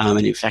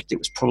 And in fact, it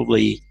was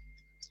probably,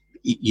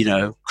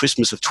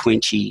 Christmas of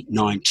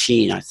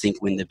 2019, I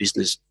think, when the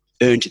business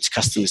earned its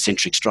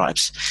customer-centric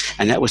stripes.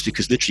 And that was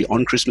because literally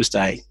on Christmas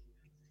Day,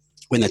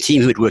 when the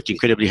team who had worked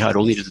incredibly hard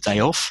all needed a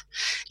day off,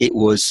 it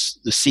was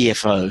the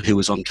CFO who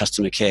was on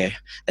customer care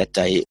that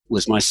day. It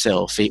was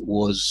myself. It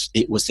was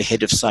the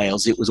head of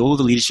sales. It was all of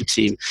the leadership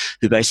team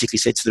who basically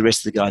said to the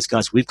rest of the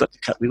guys, we've got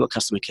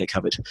customer care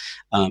covered.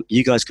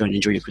 You guys go and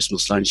enjoy your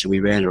Christmas lunch. And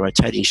we ran a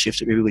rotating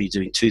shift of everybody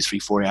doing 2, 3,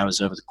 4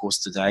 hours over the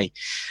course of the day.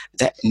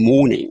 That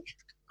morning,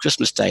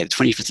 Christmas Day, the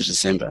 25th of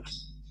December,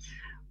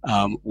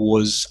 I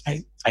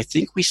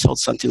think we sold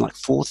something like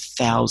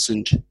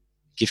 4,000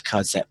 gift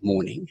cards that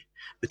morning,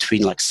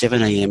 between like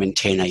 7 a.m. and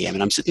 10 a.m.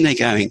 And I'm sitting there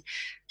going,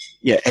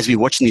 as we're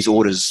watching these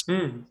orders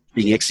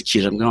being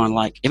executed, I'm going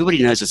like,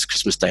 everybody knows it's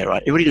Christmas Day,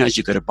 right? Everybody knows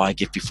you've got to buy a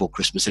gift before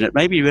Christmas. And it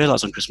made me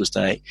realize on Christmas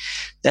Day,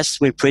 that's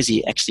where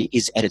Prezi actually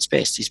is at its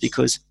best, is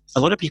because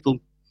a lot of people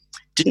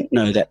didn't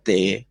know that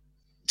their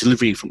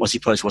delivery from Aussie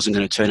Post wasn't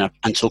going to turn up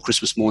until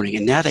Christmas morning.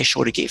 And now they're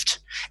short a gift.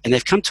 And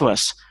they've come to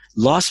us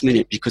last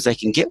minute because they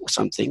can get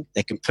something,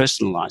 they can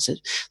personalize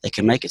it, they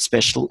can make it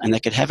special, and they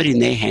can have it in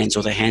their hands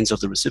or the hands of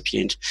the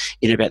recipient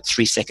in about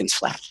 3 seconds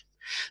flat.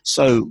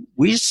 So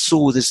we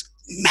saw this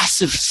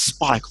massive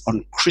spike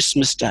on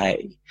Christmas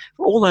Day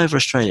all over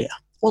Australia,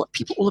 all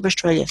over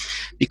Australia,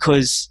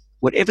 because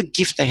whatever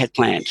gift they had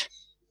planned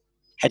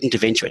hadn't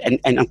eventuated.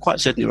 And I'm quite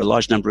certain there were a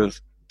large number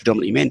of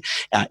predominantly men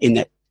in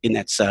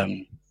that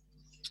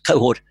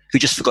cohort who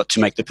just forgot to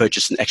make the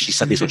purchase and actually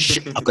suddenly thought,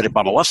 shit, I've got to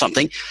buy my wife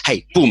something.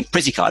 Hey, boom,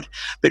 Prezi card.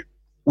 But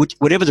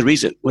whatever the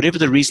reason,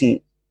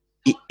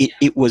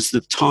 it was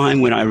the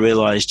time when I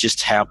realized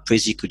just how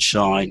Prezi could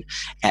shine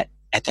at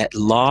that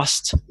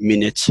last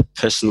minute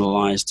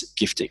personalized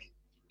gifting.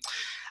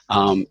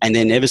 And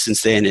then ever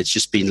since then, it's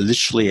just been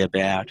literally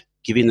about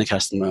giving the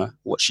customer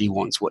what she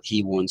wants, what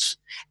he wants,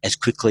 as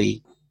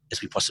quickly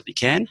as we possibly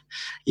can.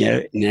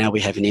 Now we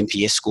have an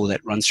NPS score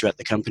that runs throughout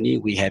the company.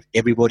 We have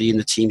everybody in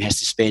the team has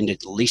to spend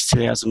at least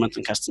 2 hours a month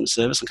on customer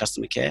service and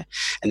customer care,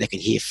 and they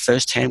can hear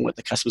firsthand what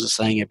the customers are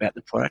saying about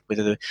the product.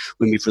 When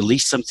we've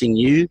released something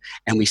new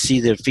and we see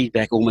their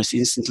feedback almost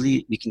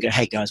instantly, we can go,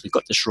 hey guys, we've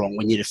got this wrong.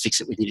 We need to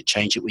fix it. We need to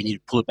change it. We need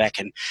to pull it back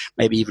and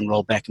maybe even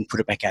roll back and put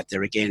it back out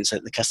there again so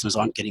that the customers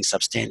aren't getting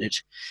substandard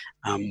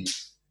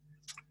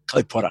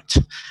code product.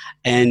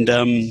 And,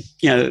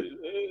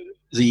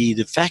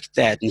 the fact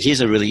that, and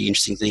here's a really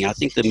interesting thing, I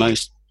think the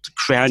most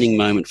crowning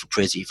moment for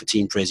Prezi, for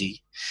Team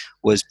Prezi,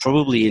 was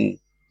probably in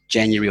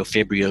January or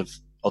February of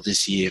of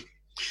this year,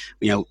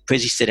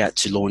 Prezi set out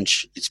to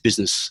launch its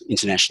business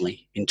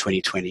internationally in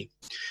 2020.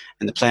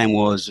 And the plan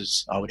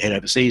was I would head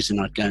overseas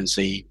and I'd go and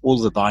see all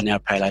the buy now,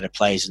 pay later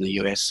players in the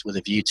US with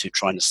a view to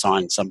trying to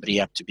sign somebody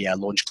up to be our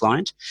launch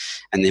client.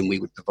 And then we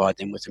would provide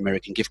them with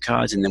American gift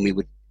cards, and then we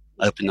would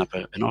open up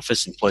an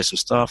office, employ some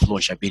staff,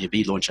 launch our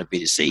B2B, launch our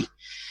B2C.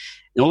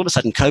 And all of a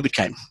sudden COVID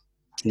came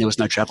and there was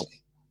no travel.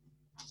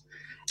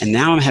 And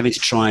now I'm having to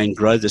try and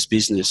grow this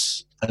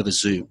business over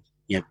Zoom,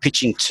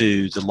 pitching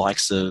to the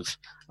likes of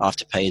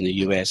Afterpay in the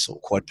US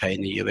or QuadPay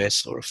in the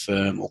US or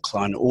Affirm or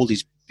Klarna, all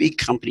these big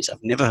companies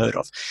I've never heard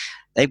of.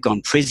 They've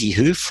gone, Prezi,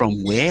 who,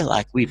 from where?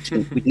 Like we'd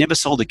never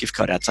sold a gift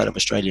card outside of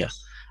Australia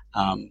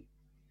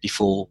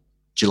before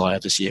July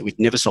of this year. We'd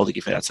never sold a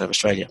gift card outside of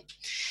Australia.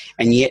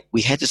 And yet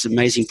we had this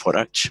amazing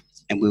product,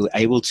 and we were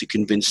able to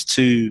convince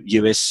 2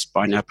 US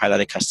buy now, pay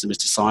later customers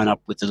to sign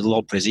up with the little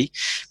old Prezi,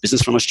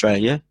 business from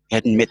Australia. We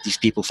hadn't met these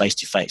people face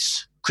to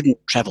face, couldn't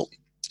travel.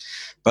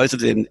 Both of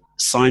them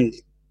signed,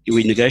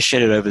 we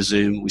negotiated over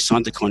Zoom, we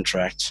signed the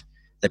contract.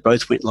 They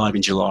both went live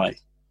in July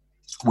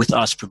with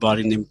us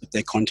providing them with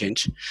their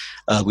content.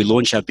 We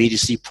launched our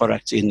B2C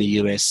product in the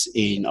US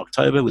in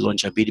October. We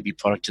launched our B2B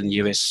product in the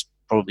US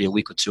probably a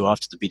week or two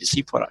after the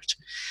B2C product.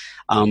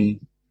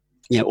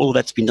 All of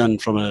that's been done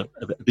from a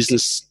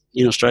business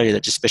in Australia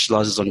that just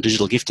specializes on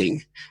digital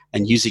gifting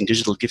and using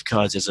digital gift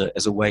cards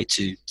as a way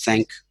to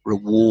thank,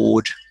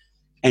 reward,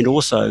 and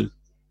also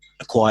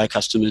acquire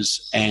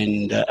customers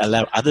and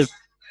allow other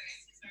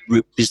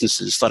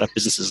businesses, startup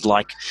businesses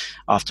like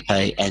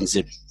Afterpay and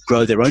Zip,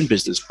 grow their own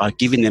business by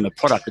giving them a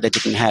product that they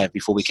didn't have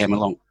before we came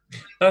along.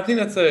 I think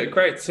that's a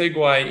great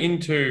segue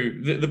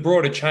into the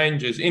broader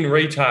changes in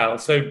retail.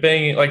 So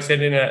being, like I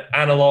said, in an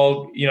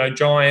analog,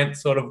 giant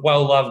sort of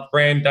well-loved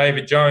brand,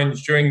 David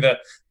Jones, during the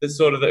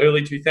sort of the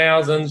early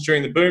 2000s,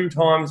 during the boom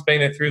times,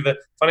 being there through the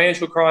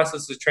financial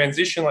crisis, the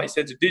transition, like you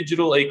said, to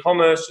digital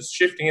e-commerce, just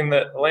shifting in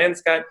the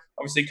landscape.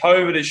 Obviously,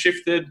 COVID has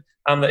shifted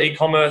the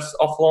e-commerce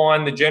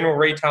offline, the general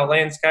retail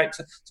landscape.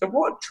 So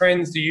what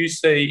trends do you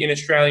see in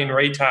Australian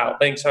retail,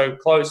 being so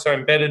close, so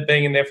embedded,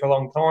 being in there for a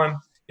long time?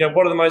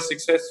 What are the most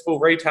successful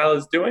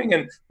retailers doing,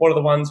 and what are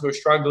the ones who are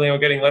struggling or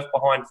getting left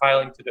behind,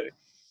 failing to do?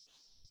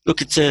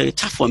 Look, it's a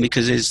tough one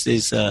because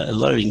there's a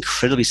lot of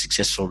incredibly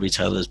successful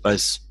retailers,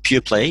 both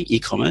pure play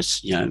e-commerce,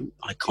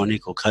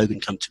 Iconic or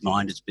Kogan come to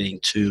mind as being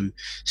 2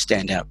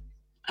 standout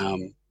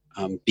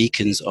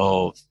beacons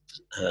of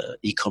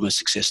e-commerce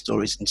success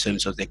stories in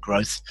terms of their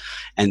growth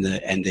and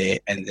their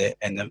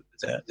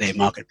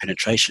market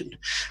penetration.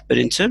 But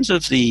in terms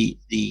of the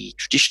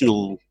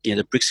traditional,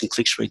 the bricks and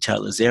clicks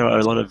retailers, there are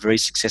a lot of very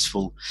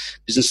successful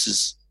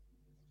businesses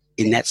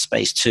in that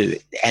space too.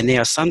 And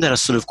there are some that are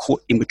sort of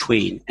caught in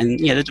between. And,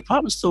 the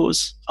department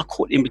stores are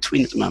caught in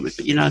between at the moment.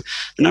 But, the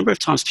number of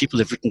times people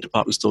have written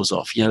department stores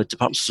off,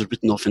 department stores are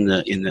written off in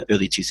the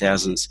early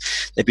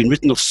 2000s. They've been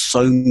written off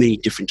so many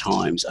different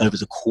times over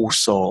the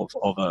course of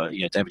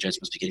David Jones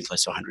must be getting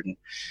close to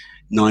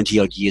 190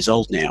 odd years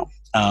old now.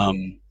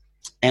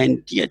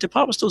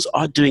 Department stores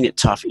are doing it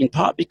tough, in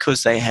part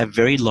because they have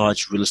very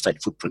large real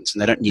estate footprints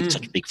and they don't need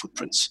such big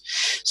footprints.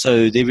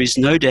 So there is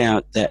no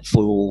doubt that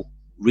for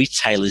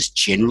retailers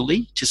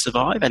generally to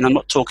survive, and I'm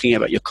not talking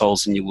about your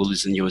Coles and your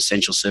Woolies and your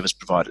essential service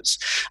providers,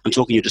 I'm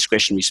talking your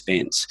discretionary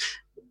spends.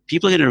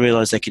 People are going to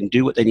realize they can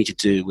do what they need to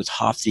do with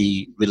half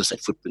the real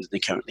estate footprint that they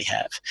currently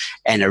have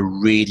and a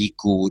really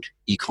good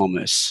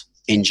e-commerce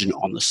engine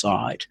on the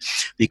side.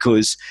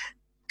 Because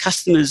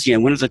customers,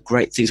 one of the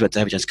great things about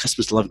David Jones,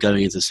 customers love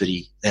going into the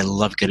city. They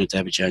love going to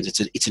David Jones.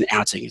 It's an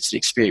outing. It's an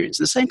experience.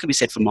 And the same can be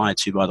said for Myer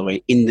too, by the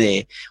way, in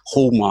their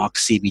hallmark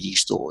CBD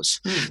stores.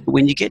 But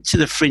when you get to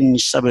the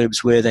fringe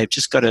suburbs where they've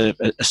just got a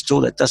store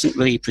that doesn't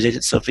really present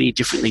itself any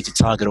differently to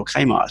Target or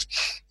Kmart,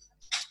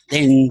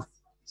 then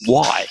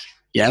why?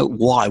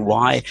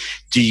 Why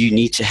do you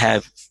need to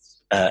have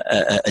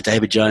a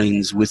David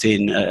Jones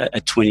within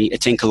a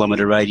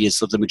 10-kilometre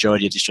radius of the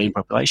majority of the Australian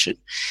population?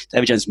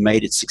 David Jones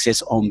made its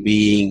success on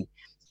being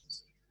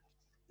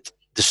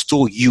the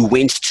store you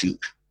went to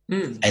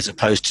as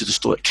opposed to the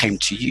store that came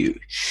to you.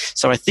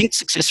 So I think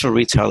successful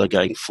retailer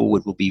going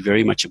forward will be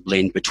very much a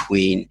blend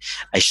between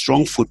a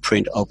strong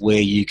footprint of where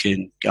you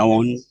can go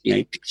on.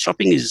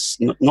 Shopping is,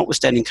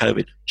 notwithstanding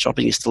COVID,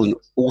 shopping is still an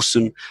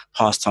awesome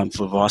pastime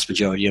for the vast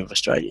majority of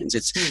Australians.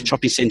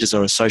 Shopping centres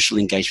are a social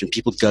engagement.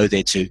 People go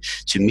there to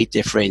meet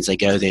their friends. They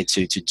go there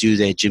to do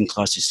their gym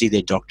class, to see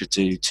their doctor,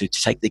 to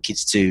take their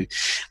kids to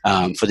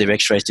for their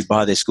x-rays, to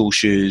buy their school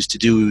shoes, to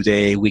do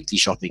their weekly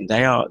shopping.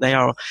 They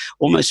are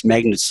almost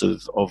magnets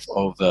of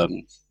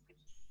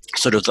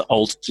sort of the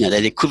old, they're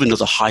the equivalent of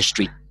the high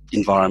street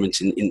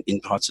environment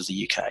in parts of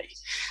the UK.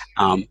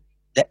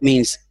 That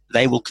means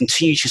they will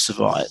continue to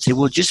survive. There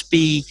will just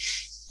be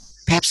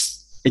perhaps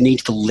a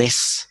need for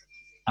less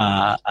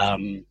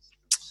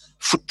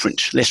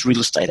footprint, less real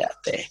estate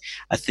out there.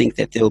 I think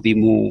that there will be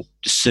more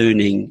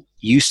discerning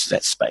use of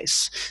that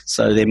space.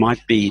 So there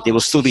will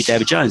still be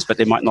David Jones, but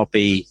there might not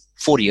be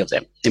 40 of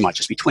them. There might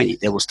just be 20.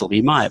 There will still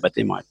be Myer, but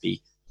there might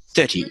be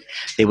 30.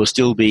 There will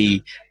still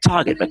be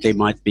Target, but there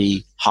might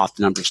be half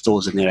the number of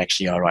stores than there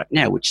actually are right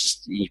now, which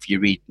is, if you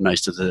read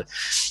most of the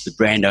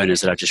brand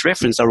owners that I've just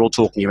referenced, are all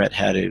talking about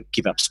how to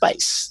give up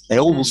space. They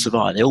all will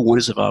survive. They all want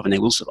to survive, and they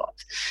will survive.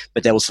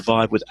 But they will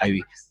survive with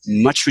a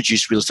much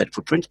reduced real estate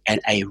footprint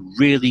and a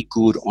really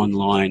good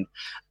online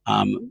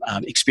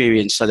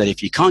experience, so that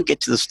if you can't get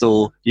to the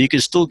store, you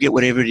can still get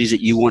whatever it is that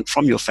you want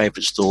from your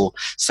favorite store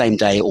same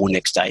day or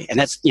next day. And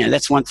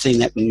that's one thing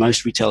that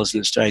most retailers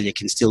in Australia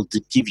can still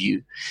give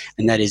you,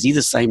 and that is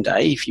either same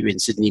day if you're in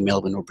Sydney,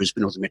 Melbourne or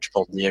Brisbane or the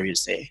metropolitan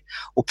areas there,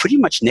 or pretty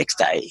much next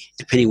day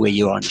depending where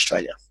you are in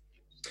Australia.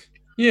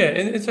 Yeah,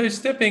 and so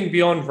stepping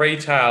beyond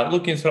retail,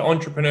 looking at sort of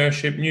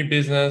entrepreneurship, new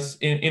business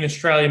in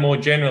Australia more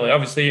generally,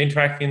 obviously you're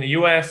interacting in the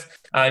US,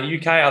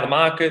 UK, other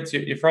markets,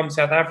 you're from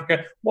South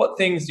Africa. What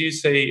things do you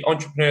see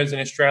entrepreneurs in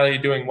Australia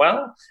doing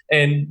well,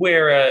 and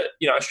where are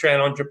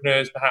Australian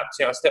entrepreneurs perhaps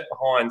a step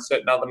behind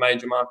certain other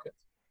major markets?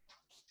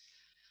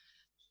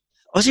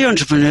 Aussie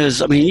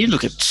entrepreneurs, I mean, you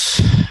look at,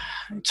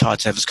 it's hard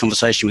to have this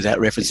conversation without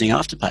referencing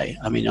Afterpay.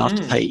 I mean,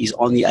 Afterpay is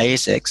on the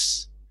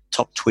ASX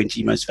top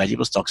 20 most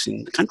valuable stocks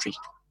in the country.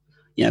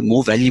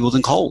 More valuable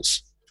than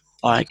Coles.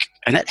 And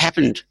that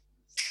happened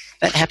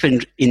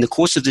in the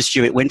course of this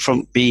year. It went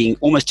from being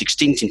almost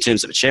extinct in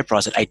terms of its share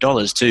price at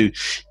 $8 to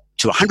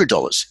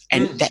 $100.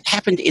 And that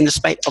happened in the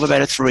space of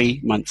about a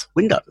 3-month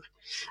window.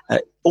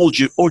 All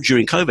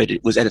during COVID.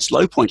 It was at its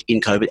low point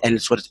in COVID, and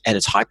it's at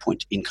its high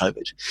point in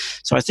COVID.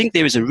 So I think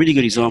there is a really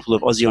good example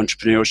of Aussie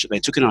entrepreneurship. They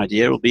took an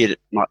idea, albeit it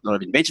might not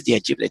have invented the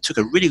idea, but they took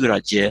a really good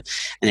idea,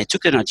 and they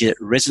took an idea that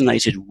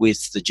resonated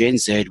with the Gen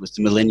Z, with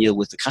the millennial,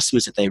 with the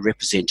customers that they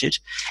represented,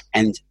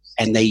 and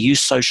they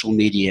used social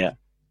media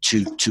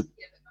to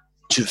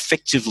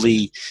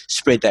effectively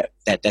spread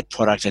that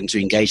product and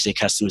to engage their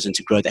customers and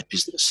to grow that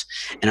business.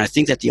 And I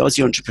think that the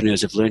Aussie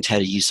entrepreneurs have learned how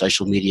to use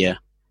social media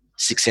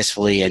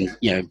successfully and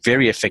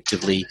very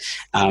effectively,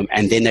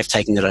 and then they've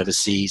taken it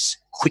overseas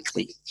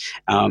quickly.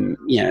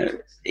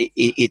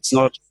 It's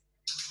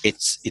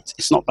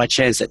not by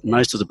chance that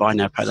most of the buy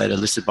now pay later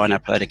listed buy now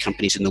pay later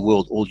companies in the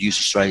world all use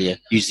the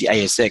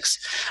ASX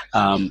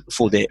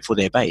for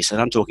their base. And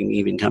I'm talking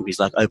even companies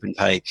like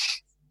OpenPay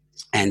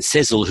and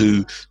Sezzle,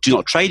 who do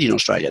not trade in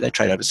Australia. They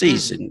trade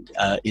overseas, and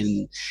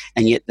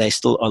yet they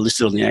still are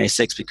listed on the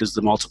ASX because of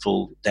the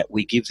multiple that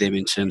we give them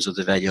in terms of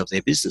the value of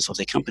their business, of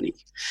their company.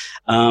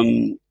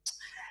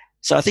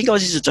 So I think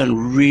Aussies have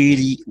done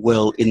really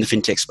well in the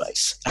fintech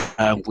space.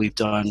 We've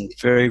done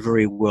very,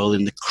 very well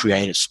in the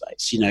creative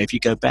space. If you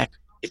go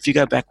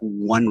back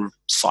one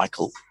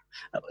cycle,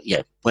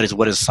 what is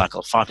a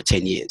cycle? 5 to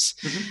 10 years.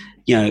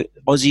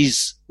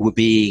 Aussies were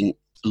being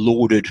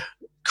lauded.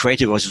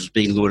 Creative Aussies was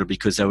being lauded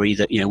because they were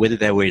either, whether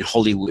they were in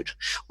Hollywood,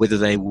 whether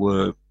they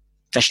were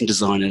fashion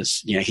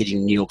designers,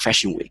 hitting New York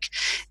Fashion Week.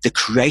 The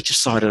creative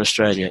side of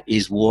Australia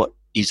is what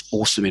is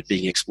awesome at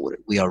being exported.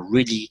 We are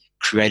really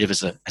creative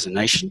as a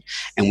nation,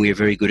 and we are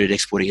very good at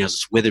exporting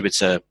ours. Whether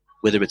it's a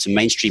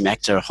mainstream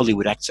actor, a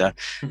Hollywood actor,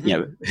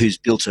 who's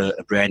built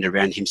a brand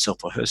around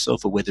himself or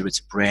herself, or whether it's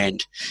an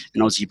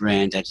Aussie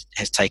brand that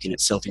has taken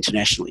itself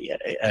internationally,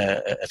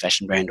 a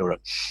fashion brand or a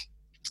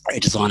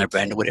designer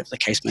brand or whatever the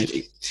case may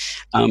be.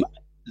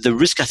 The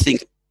risk, I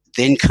think,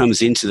 then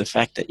comes into the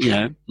fact that,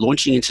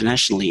 launching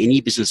internationally,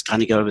 any business trying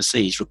to go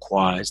overseas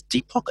requires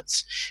deep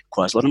pockets,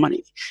 requires a lot of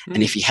money.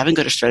 And if you haven't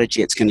got a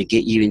strategy that's going to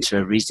get you into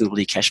a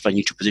reasonably cash flow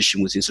neutral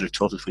position within sort of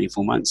 12 to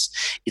 24 months,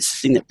 it's the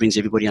thing that brings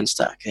everybody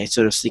unstuck. They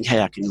sort of think,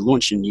 hey, I can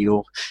launch in New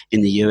York, in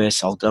the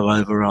US, I'll go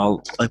over,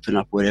 I'll open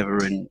up whatever,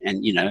 and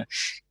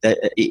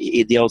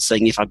the old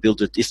saying, if I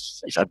build it,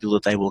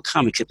 they will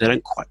come, except they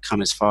don't quite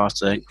come as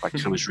fast, they don't quite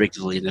come as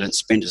regularly, and they don't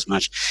spend as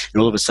much.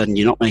 And all of a sudden,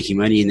 you're not making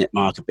money in that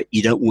market, but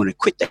you don't want to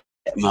quit that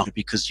market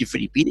because you've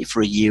already been there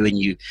for a year, and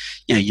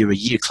you're a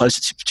year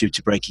closer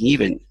to breaking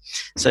even.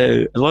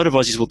 So a lot of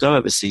Aussies will go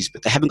overseas,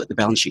 but they haven't got the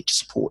balance sheet to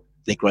support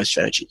their growth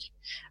strategy.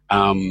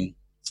 And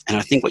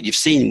I think what you've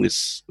seen with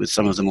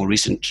some of the more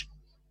recent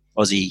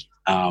Aussie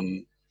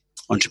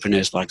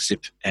entrepreneurs like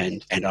Zip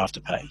and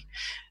Afterpay,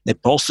 they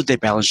bolstered their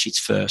balance sheets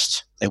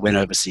first, they went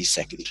overseas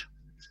second.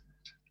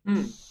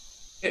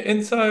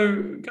 And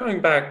so going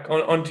back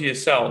onto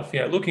yourself,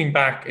 looking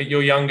back at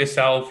your younger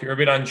self, you're a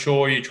bit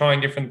unsure, you're trying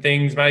different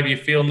things, maybe you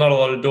feel not a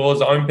lot of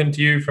doors are open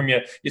to you from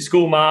your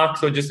school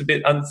marks, or just a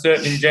bit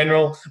uncertain in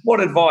general.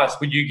 What advice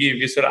would you give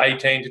your sort of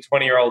 18 to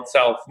 20-year-old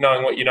self,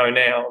 knowing what you know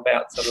now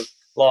about sort of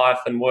life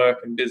and work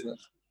and business?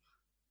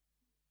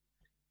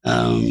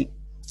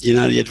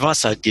 The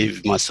advice I'd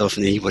give myself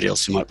and anybody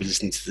else who might be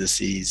listening to this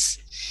is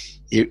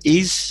there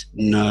is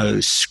no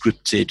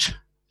scripted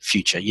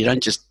future. You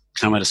don't just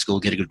come out of school,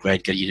 get a good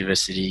grade, go to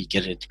university,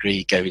 get a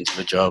degree, go into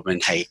a job,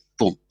 and hey,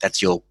 boom,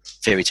 that's your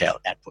fairy tale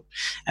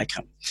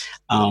outcome.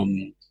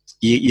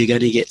 You're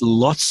going to get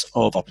lots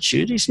of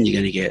opportunities, and you're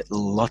going to get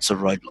lots of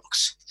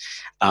roadblocks.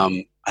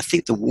 I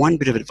think the one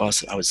bit of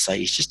advice that I would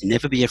say is just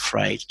never be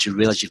afraid to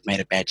realize you've made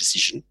a bad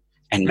decision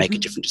and make a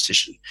different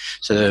decision.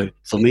 So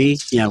for me,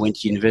 I went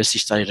to university,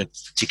 studied a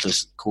particular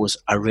course.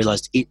 I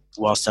realized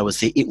whilst I was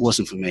there, it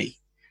wasn't for me.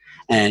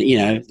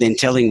 And, then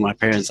telling my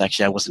parents,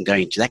 actually, I wasn't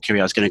going to that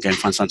career, I was going to go and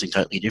find something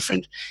totally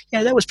different.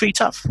 Yeah, that was pretty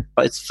tough.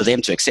 But it's for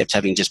them to accept,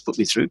 having just put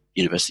me through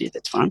university at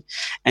that time.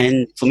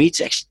 And for me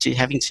to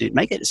having to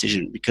make that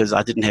decision, because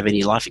I didn't have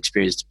any life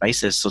experience to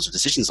base those sorts of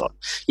decisions on.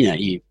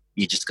 You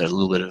just got a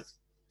little bit of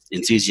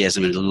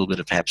enthusiasm and a little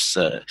bit of perhaps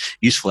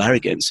useful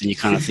arrogance, and you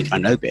kind of think, I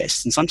know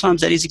best. And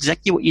sometimes that is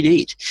exactly what you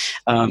need.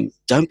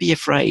 Don't be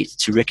afraid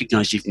to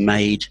recognize you've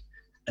made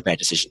a bad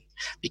decision,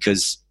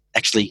 because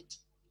actually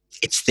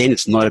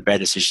it's not a bad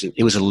decision.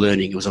 It was a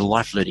learning. It was a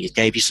life learning. It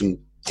gave you some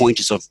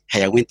pointers of,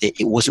 hey, I went there,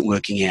 it wasn't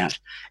working out,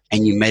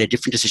 and you made a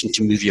different decision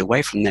to move you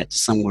away from that to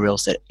somewhere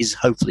else that is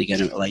hopefully going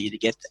to allow you to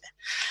get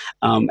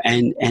there.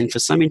 And for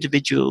some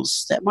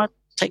individuals, that might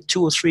take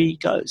 2 or 3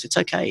 goes. It's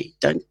okay.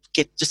 Don't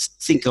just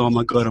think, oh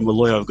my God, I'm a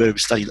lawyer. I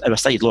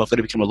studied law. I've got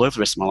to become a lawyer for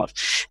the rest of my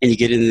life. And you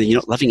get in there and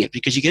you're not loving it,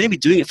 because you're going to be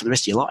doing it for the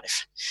rest of your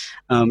life.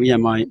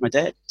 My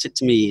dad said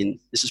to me, and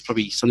this is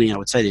probably something I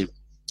would say to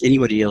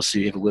anybody else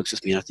who ever works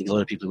with me, and I think a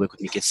lot of people who work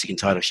with me get sick and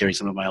tired of sharing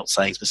some of my old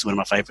sayings, but it's one of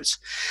my favorites.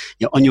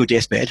 On your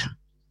deathbed,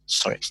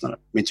 sorry, it's not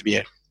meant to be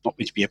a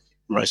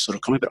roast sort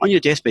of comment, but on your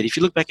deathbed, if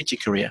you look back at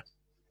your career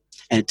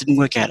and it didn't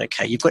work out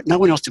okay, you've got no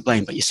one else to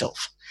blame but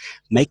yourself.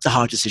 Make the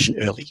hard decision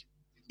early.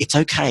 It's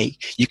okay.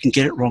 You can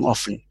get it wrong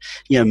often.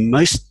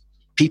 Most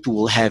people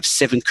will have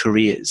 7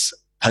 careers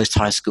post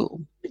high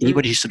school.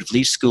 Anybody who sort of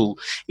leaves school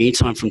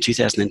anytime from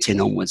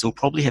 2010 onwards will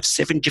probably have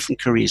 7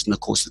 different careers in the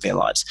course of their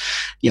lives.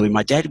 When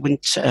my dad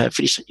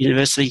finished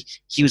university,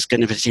 he was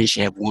going to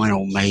potentially have 1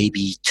 or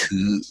maybe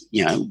 2.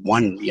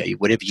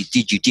 Whatever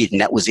you did,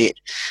 and that was it.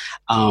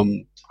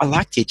 I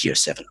like the idea of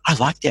 7. I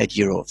like the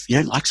idea of, you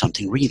don't like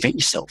something, reinvent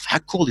yourself. How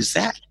cool is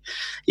that?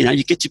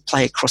 You get to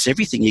play across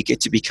everything. You get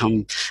to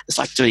become, it's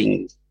like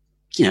doing,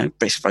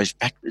 breaststroke,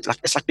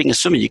 it's like being a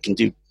swimmer. You can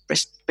do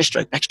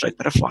breaststroke, backstroke,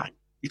 butterfly.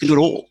 You can do it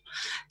all.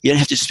 You don't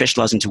have to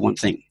specialize into one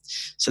thing.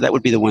 So that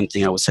would be the one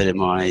thing I would say to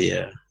my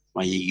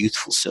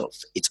youthful self.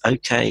 It's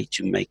okay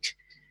to make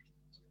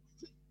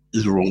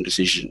the wrong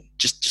decision.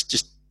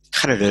 Just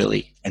cut it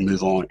early and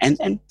move on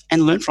and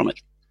learn from it.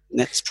 And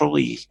that's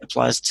probably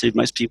applies to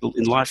most people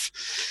in life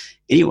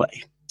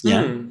anyway.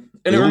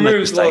 And it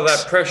removes a lot of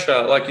that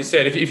pressure. Like you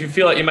said, if you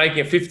feel like you're making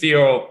a 50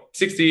 or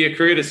 60-year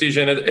career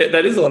decision,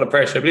 that is a lot of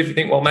pressure. But if you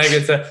think, well, maybe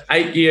it's an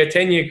 8-year,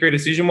 10-year career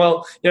decision,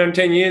 well, in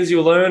 10 years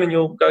you'll learn and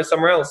you'll go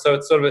somewhere else. So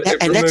it's sort of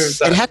it removes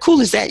that. And how cool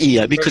is that,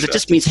 because pressure. It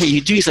just means, hey,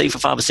 you're doing something for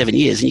 5 or 7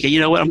 years and you go, you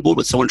know what, I'm bored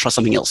with it, so I want to try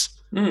something else.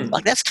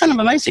 Like, that's kind of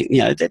amazing,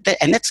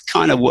 and that's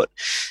kind of what,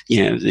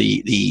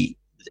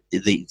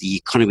 the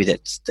economy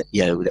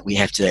that we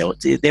have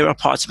today. There are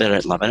parts of it I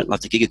don't love. I don't love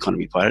the gig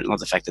economy part. I don't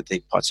love the fact that there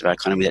are parts of our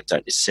economy that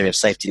don't necessarily have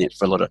safety net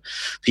for a lot of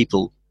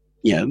people,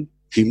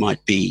 who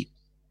might be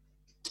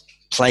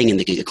playing in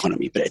the gig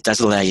economy. But it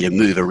does allow you to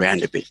move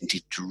around a bit and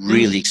to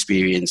really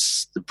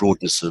experience the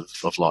broadness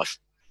of life.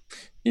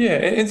 Yeah,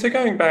 and so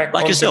going back,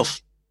 like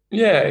yourself.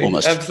 Yeah,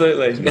 almost.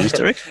 Absolutely.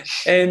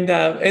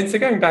 And so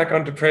going back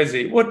onto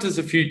Prezi, what does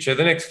the future,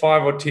 the next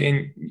 5 or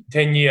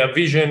 10-year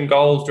vision,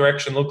 goals,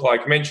 direction look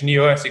like? You mentioned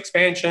US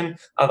expansion,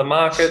 other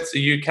markets,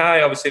 the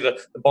UK, obviously the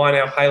buy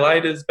now, pay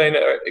later has been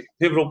a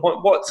pivotal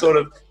point. What sort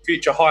of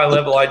future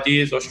high-level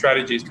ideas or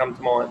strategies come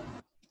to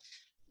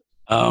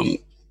mind?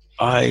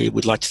 I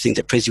would like to think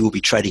that Prezi will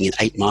be trading in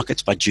 8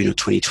 markets by June of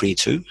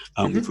 2022.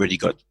 We've already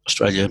got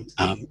Australia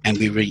and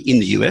we're already in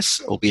the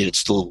US, albeit it's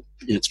still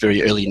it's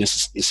very early in the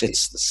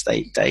sense the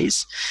state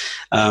days.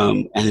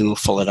 And then we'll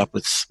follow it up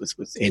with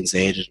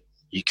NZ,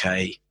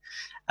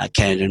 UK,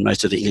 Canada, and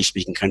most of the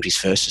English-speaking countries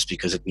first, just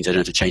because it means I don't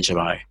have to change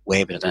my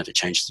web and I don't have to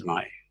change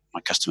my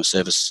customer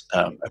service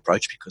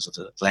approach because of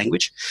the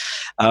language.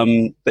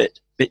 But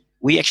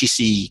we actually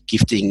see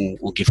gifting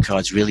or gift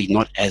cards really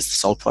not as the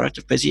sole product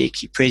of Prezi.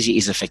 Prezi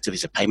is effectively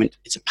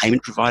it's a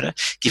payment provider.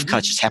 Gift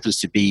cards just happens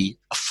to be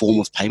a form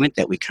of payment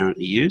that we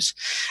currently use.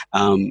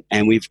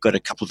 And we've got a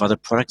couple of other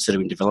products that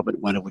are in development,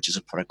 one of which is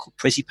a product called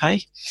Prezi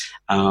Pay.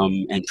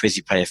 And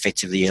Prezi Pay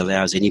effectively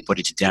allows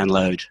anybody to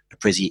download a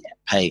Prezi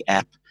Pay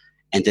app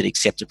and then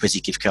accept a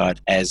Prezi gift card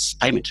as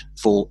payment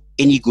for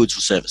any goods or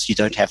service. You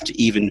don't have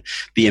to even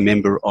be a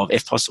member of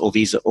EFTPOS or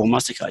Visa or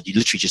MasterCard. You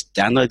literally just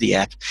download the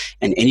app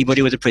and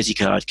anybody with a Prezi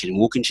card can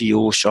walk into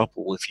your shop,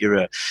 or if you're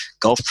a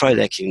golf pro,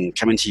 they can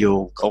come into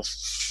your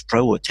golf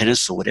pro or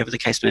tennis or whatever the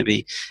case may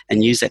be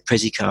and use that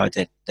Prezi card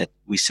that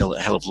we sell a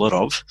hell of a lot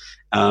of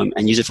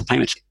and use it for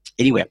payment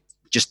anywhere.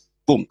 Just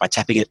boom, by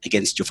tapping it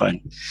against your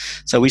phone.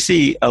 So we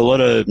see a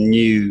lot of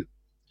new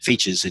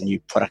features and new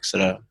products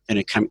that are going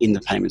to come in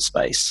the payment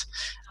space,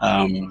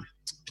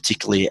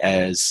 particularly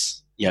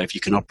as, if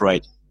you can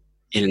operate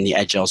in the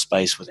agile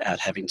space without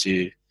having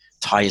to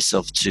tie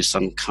yourself to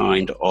some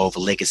kind of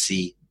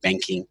legacy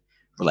banking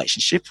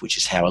relationship, which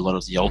is how a lot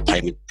of the old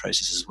payment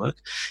processes work.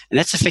 And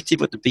that's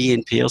effectively what the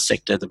BNPL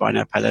sector, the buy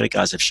now, pay later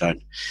guys have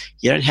shown.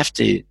 You don't have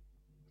to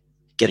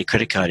get a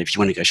credit card if you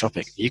want to go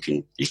shopping. You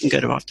can go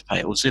to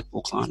Afterpay or Zip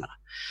or Klarna.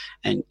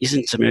 And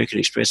isn't American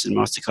Express and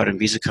MasterCard and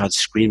Visa cards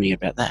screaming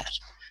about that?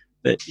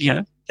 But,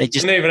 They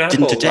just and even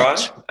didn't Apple,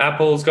 adapt. right?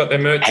 Apple's got their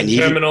merchant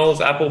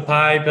terminals, Apple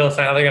Pay. People are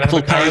saying, are they going to have Apple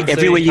a Pay currency?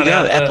 everywhere you cut go.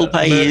 out Apple the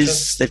Pay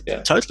merchants?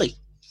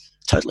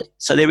 Totally.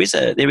 So there is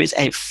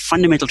a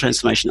fundamental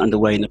transformation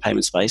underway in the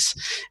payment space,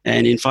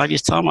 and in 5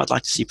 years' time, I'd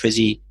like to see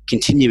Prezi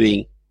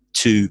continuing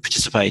to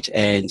participate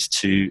and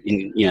to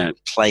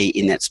play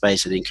in that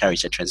space and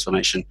encourage that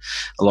transformation,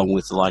 along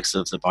with the likes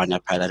of the buy now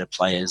pay later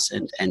players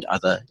and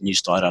other new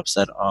startups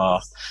that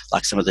are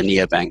like some of the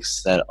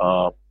neobanks that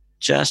are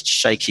just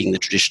shaking the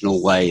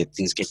traditional way that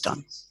things get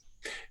done.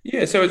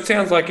 Yeah, so it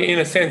sounds like in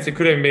a sense it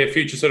could even be a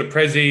future sort of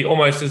Prezi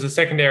almost as a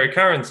secondary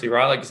currency,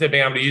 right? Like you said,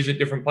 being able to use it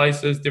different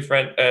places,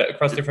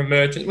 across different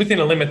merchants within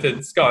a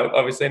limited scope,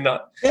 obviously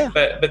not,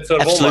 but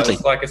sort of Absolutely.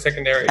 almost like a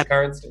secondary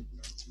currency.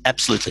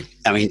 Absolutely.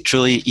 I mean,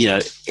 truly,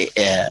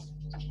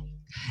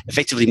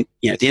 effectively,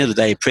 at the end of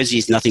the day, Prezi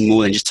is nothing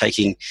more than just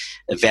taking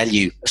a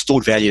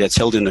stored value that's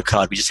held in a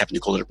card. We just happen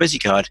to call it a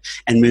Prezi card,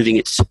 and moving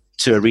it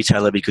to a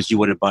retailer because you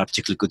want to buy a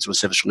particular goods or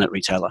service from that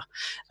retailer.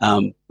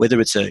 Whether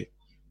it's a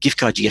gift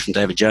card you get from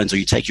David Jones, or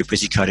you take your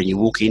Prezi card and you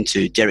walk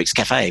into Derek's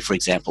Cafe, for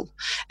example,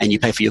 and you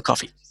pay for your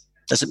coffee.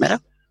 Does it matter?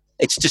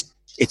 It's just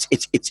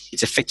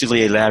it's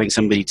effectively allowing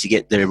somebody to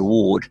get their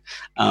reward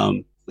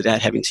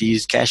without having to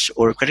use cash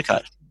or a credit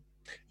card.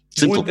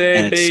 Simple. Would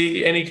there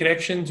be any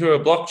connection to a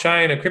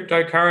blockchain, a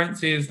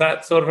cryptocurrency? Is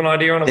that sort of an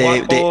idea on a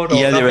whiteboard?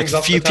 There are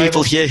a few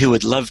people here who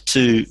would love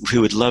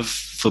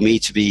for me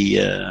to be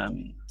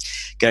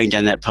going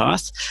down that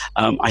path.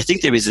 I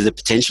think there is a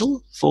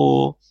potential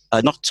for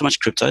not so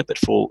much crypto, but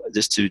for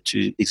this to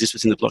exist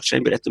within the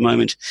blockchain. But at the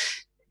moment,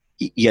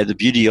 the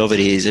beauty of it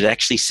is it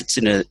actually sits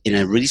in a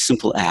really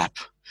simple app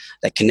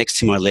that connects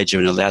to my ledger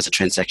and allows a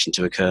transaction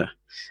to occur.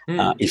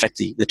 In fact,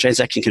 the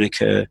transaction can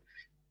occur.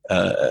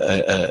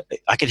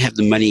 I can have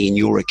the money in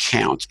your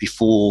account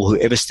before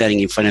whoever's standing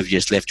in front of you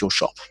has left your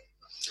shop.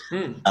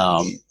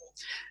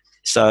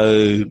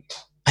 So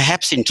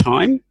perhaps in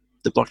time,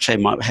 the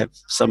blockchain might have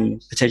some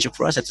potential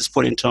for us. At this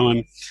point in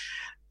time,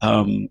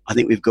 I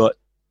think we've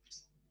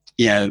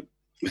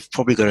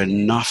probably got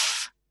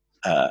enough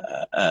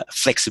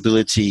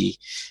flexibility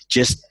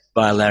just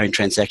by allowing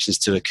transactions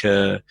to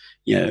occur,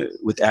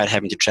 without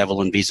having to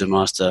travel on Visa,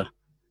 Master,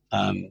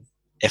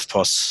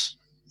 EFTPOS,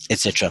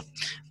 etc.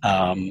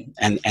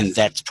 And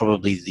that's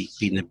probably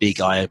been the big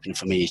eye opener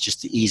for me. Is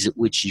just the ease at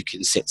which you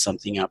can set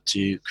something up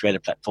to create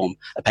a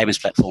payments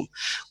platform,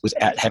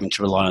 without having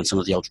to rely on some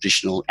of the old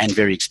traditional and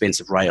very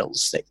expensive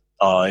rails that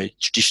are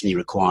traditionally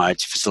required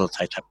to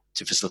facilitate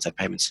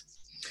payments.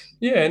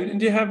 Yeah, and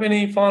do you have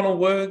any final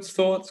words,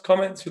 thoughts,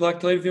 comments you'd like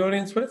to leave the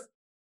audience with?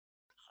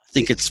 I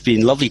think it's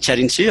been lovely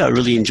chatting to you. I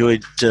really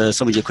enjoyed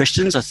some of your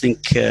questions. I think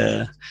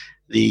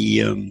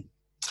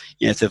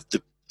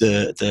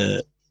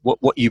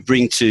what you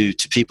bring to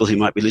people who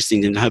might be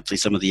listening, and hopefully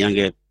some of the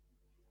younger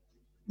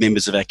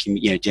members of our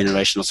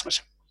generation, not so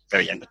much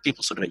very young, but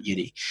people sort of at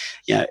uni,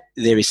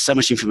 there is so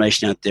much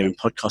information out there, and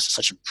podcasts are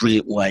such a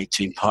brilliant way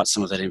to impart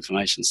some of that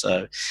information.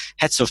 So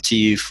hats off to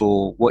you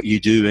for what you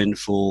do and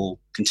for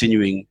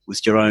continuing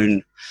with your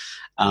own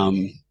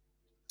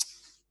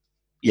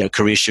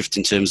career shift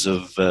in terms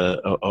of growing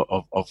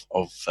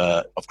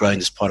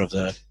this part of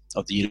the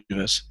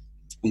universe.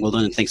 And well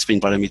done, and thanks for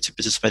inviting me to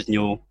participate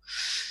in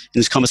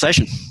this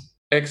conversation.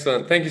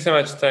 Excellent. Thank you so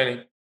much,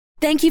 Tony.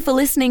 Thank you for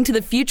listening to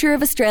the Future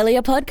of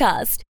Australia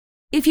podcast.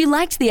 If you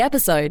liked the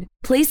episode,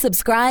 please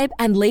subscribe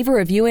and leave a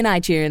review in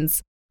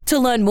iTunes. To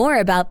learn more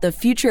about the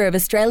Future of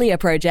Australia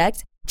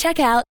project, check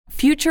out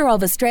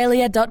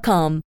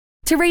futureofaustralia.com.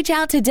 To reach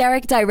out to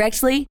Derek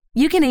directly,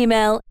 you can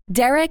email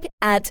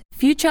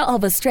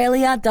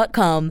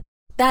derek@futureofaustralia.com.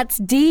 That's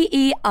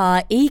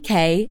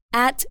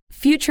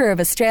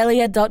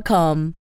DEREK@futureofaustralia.com.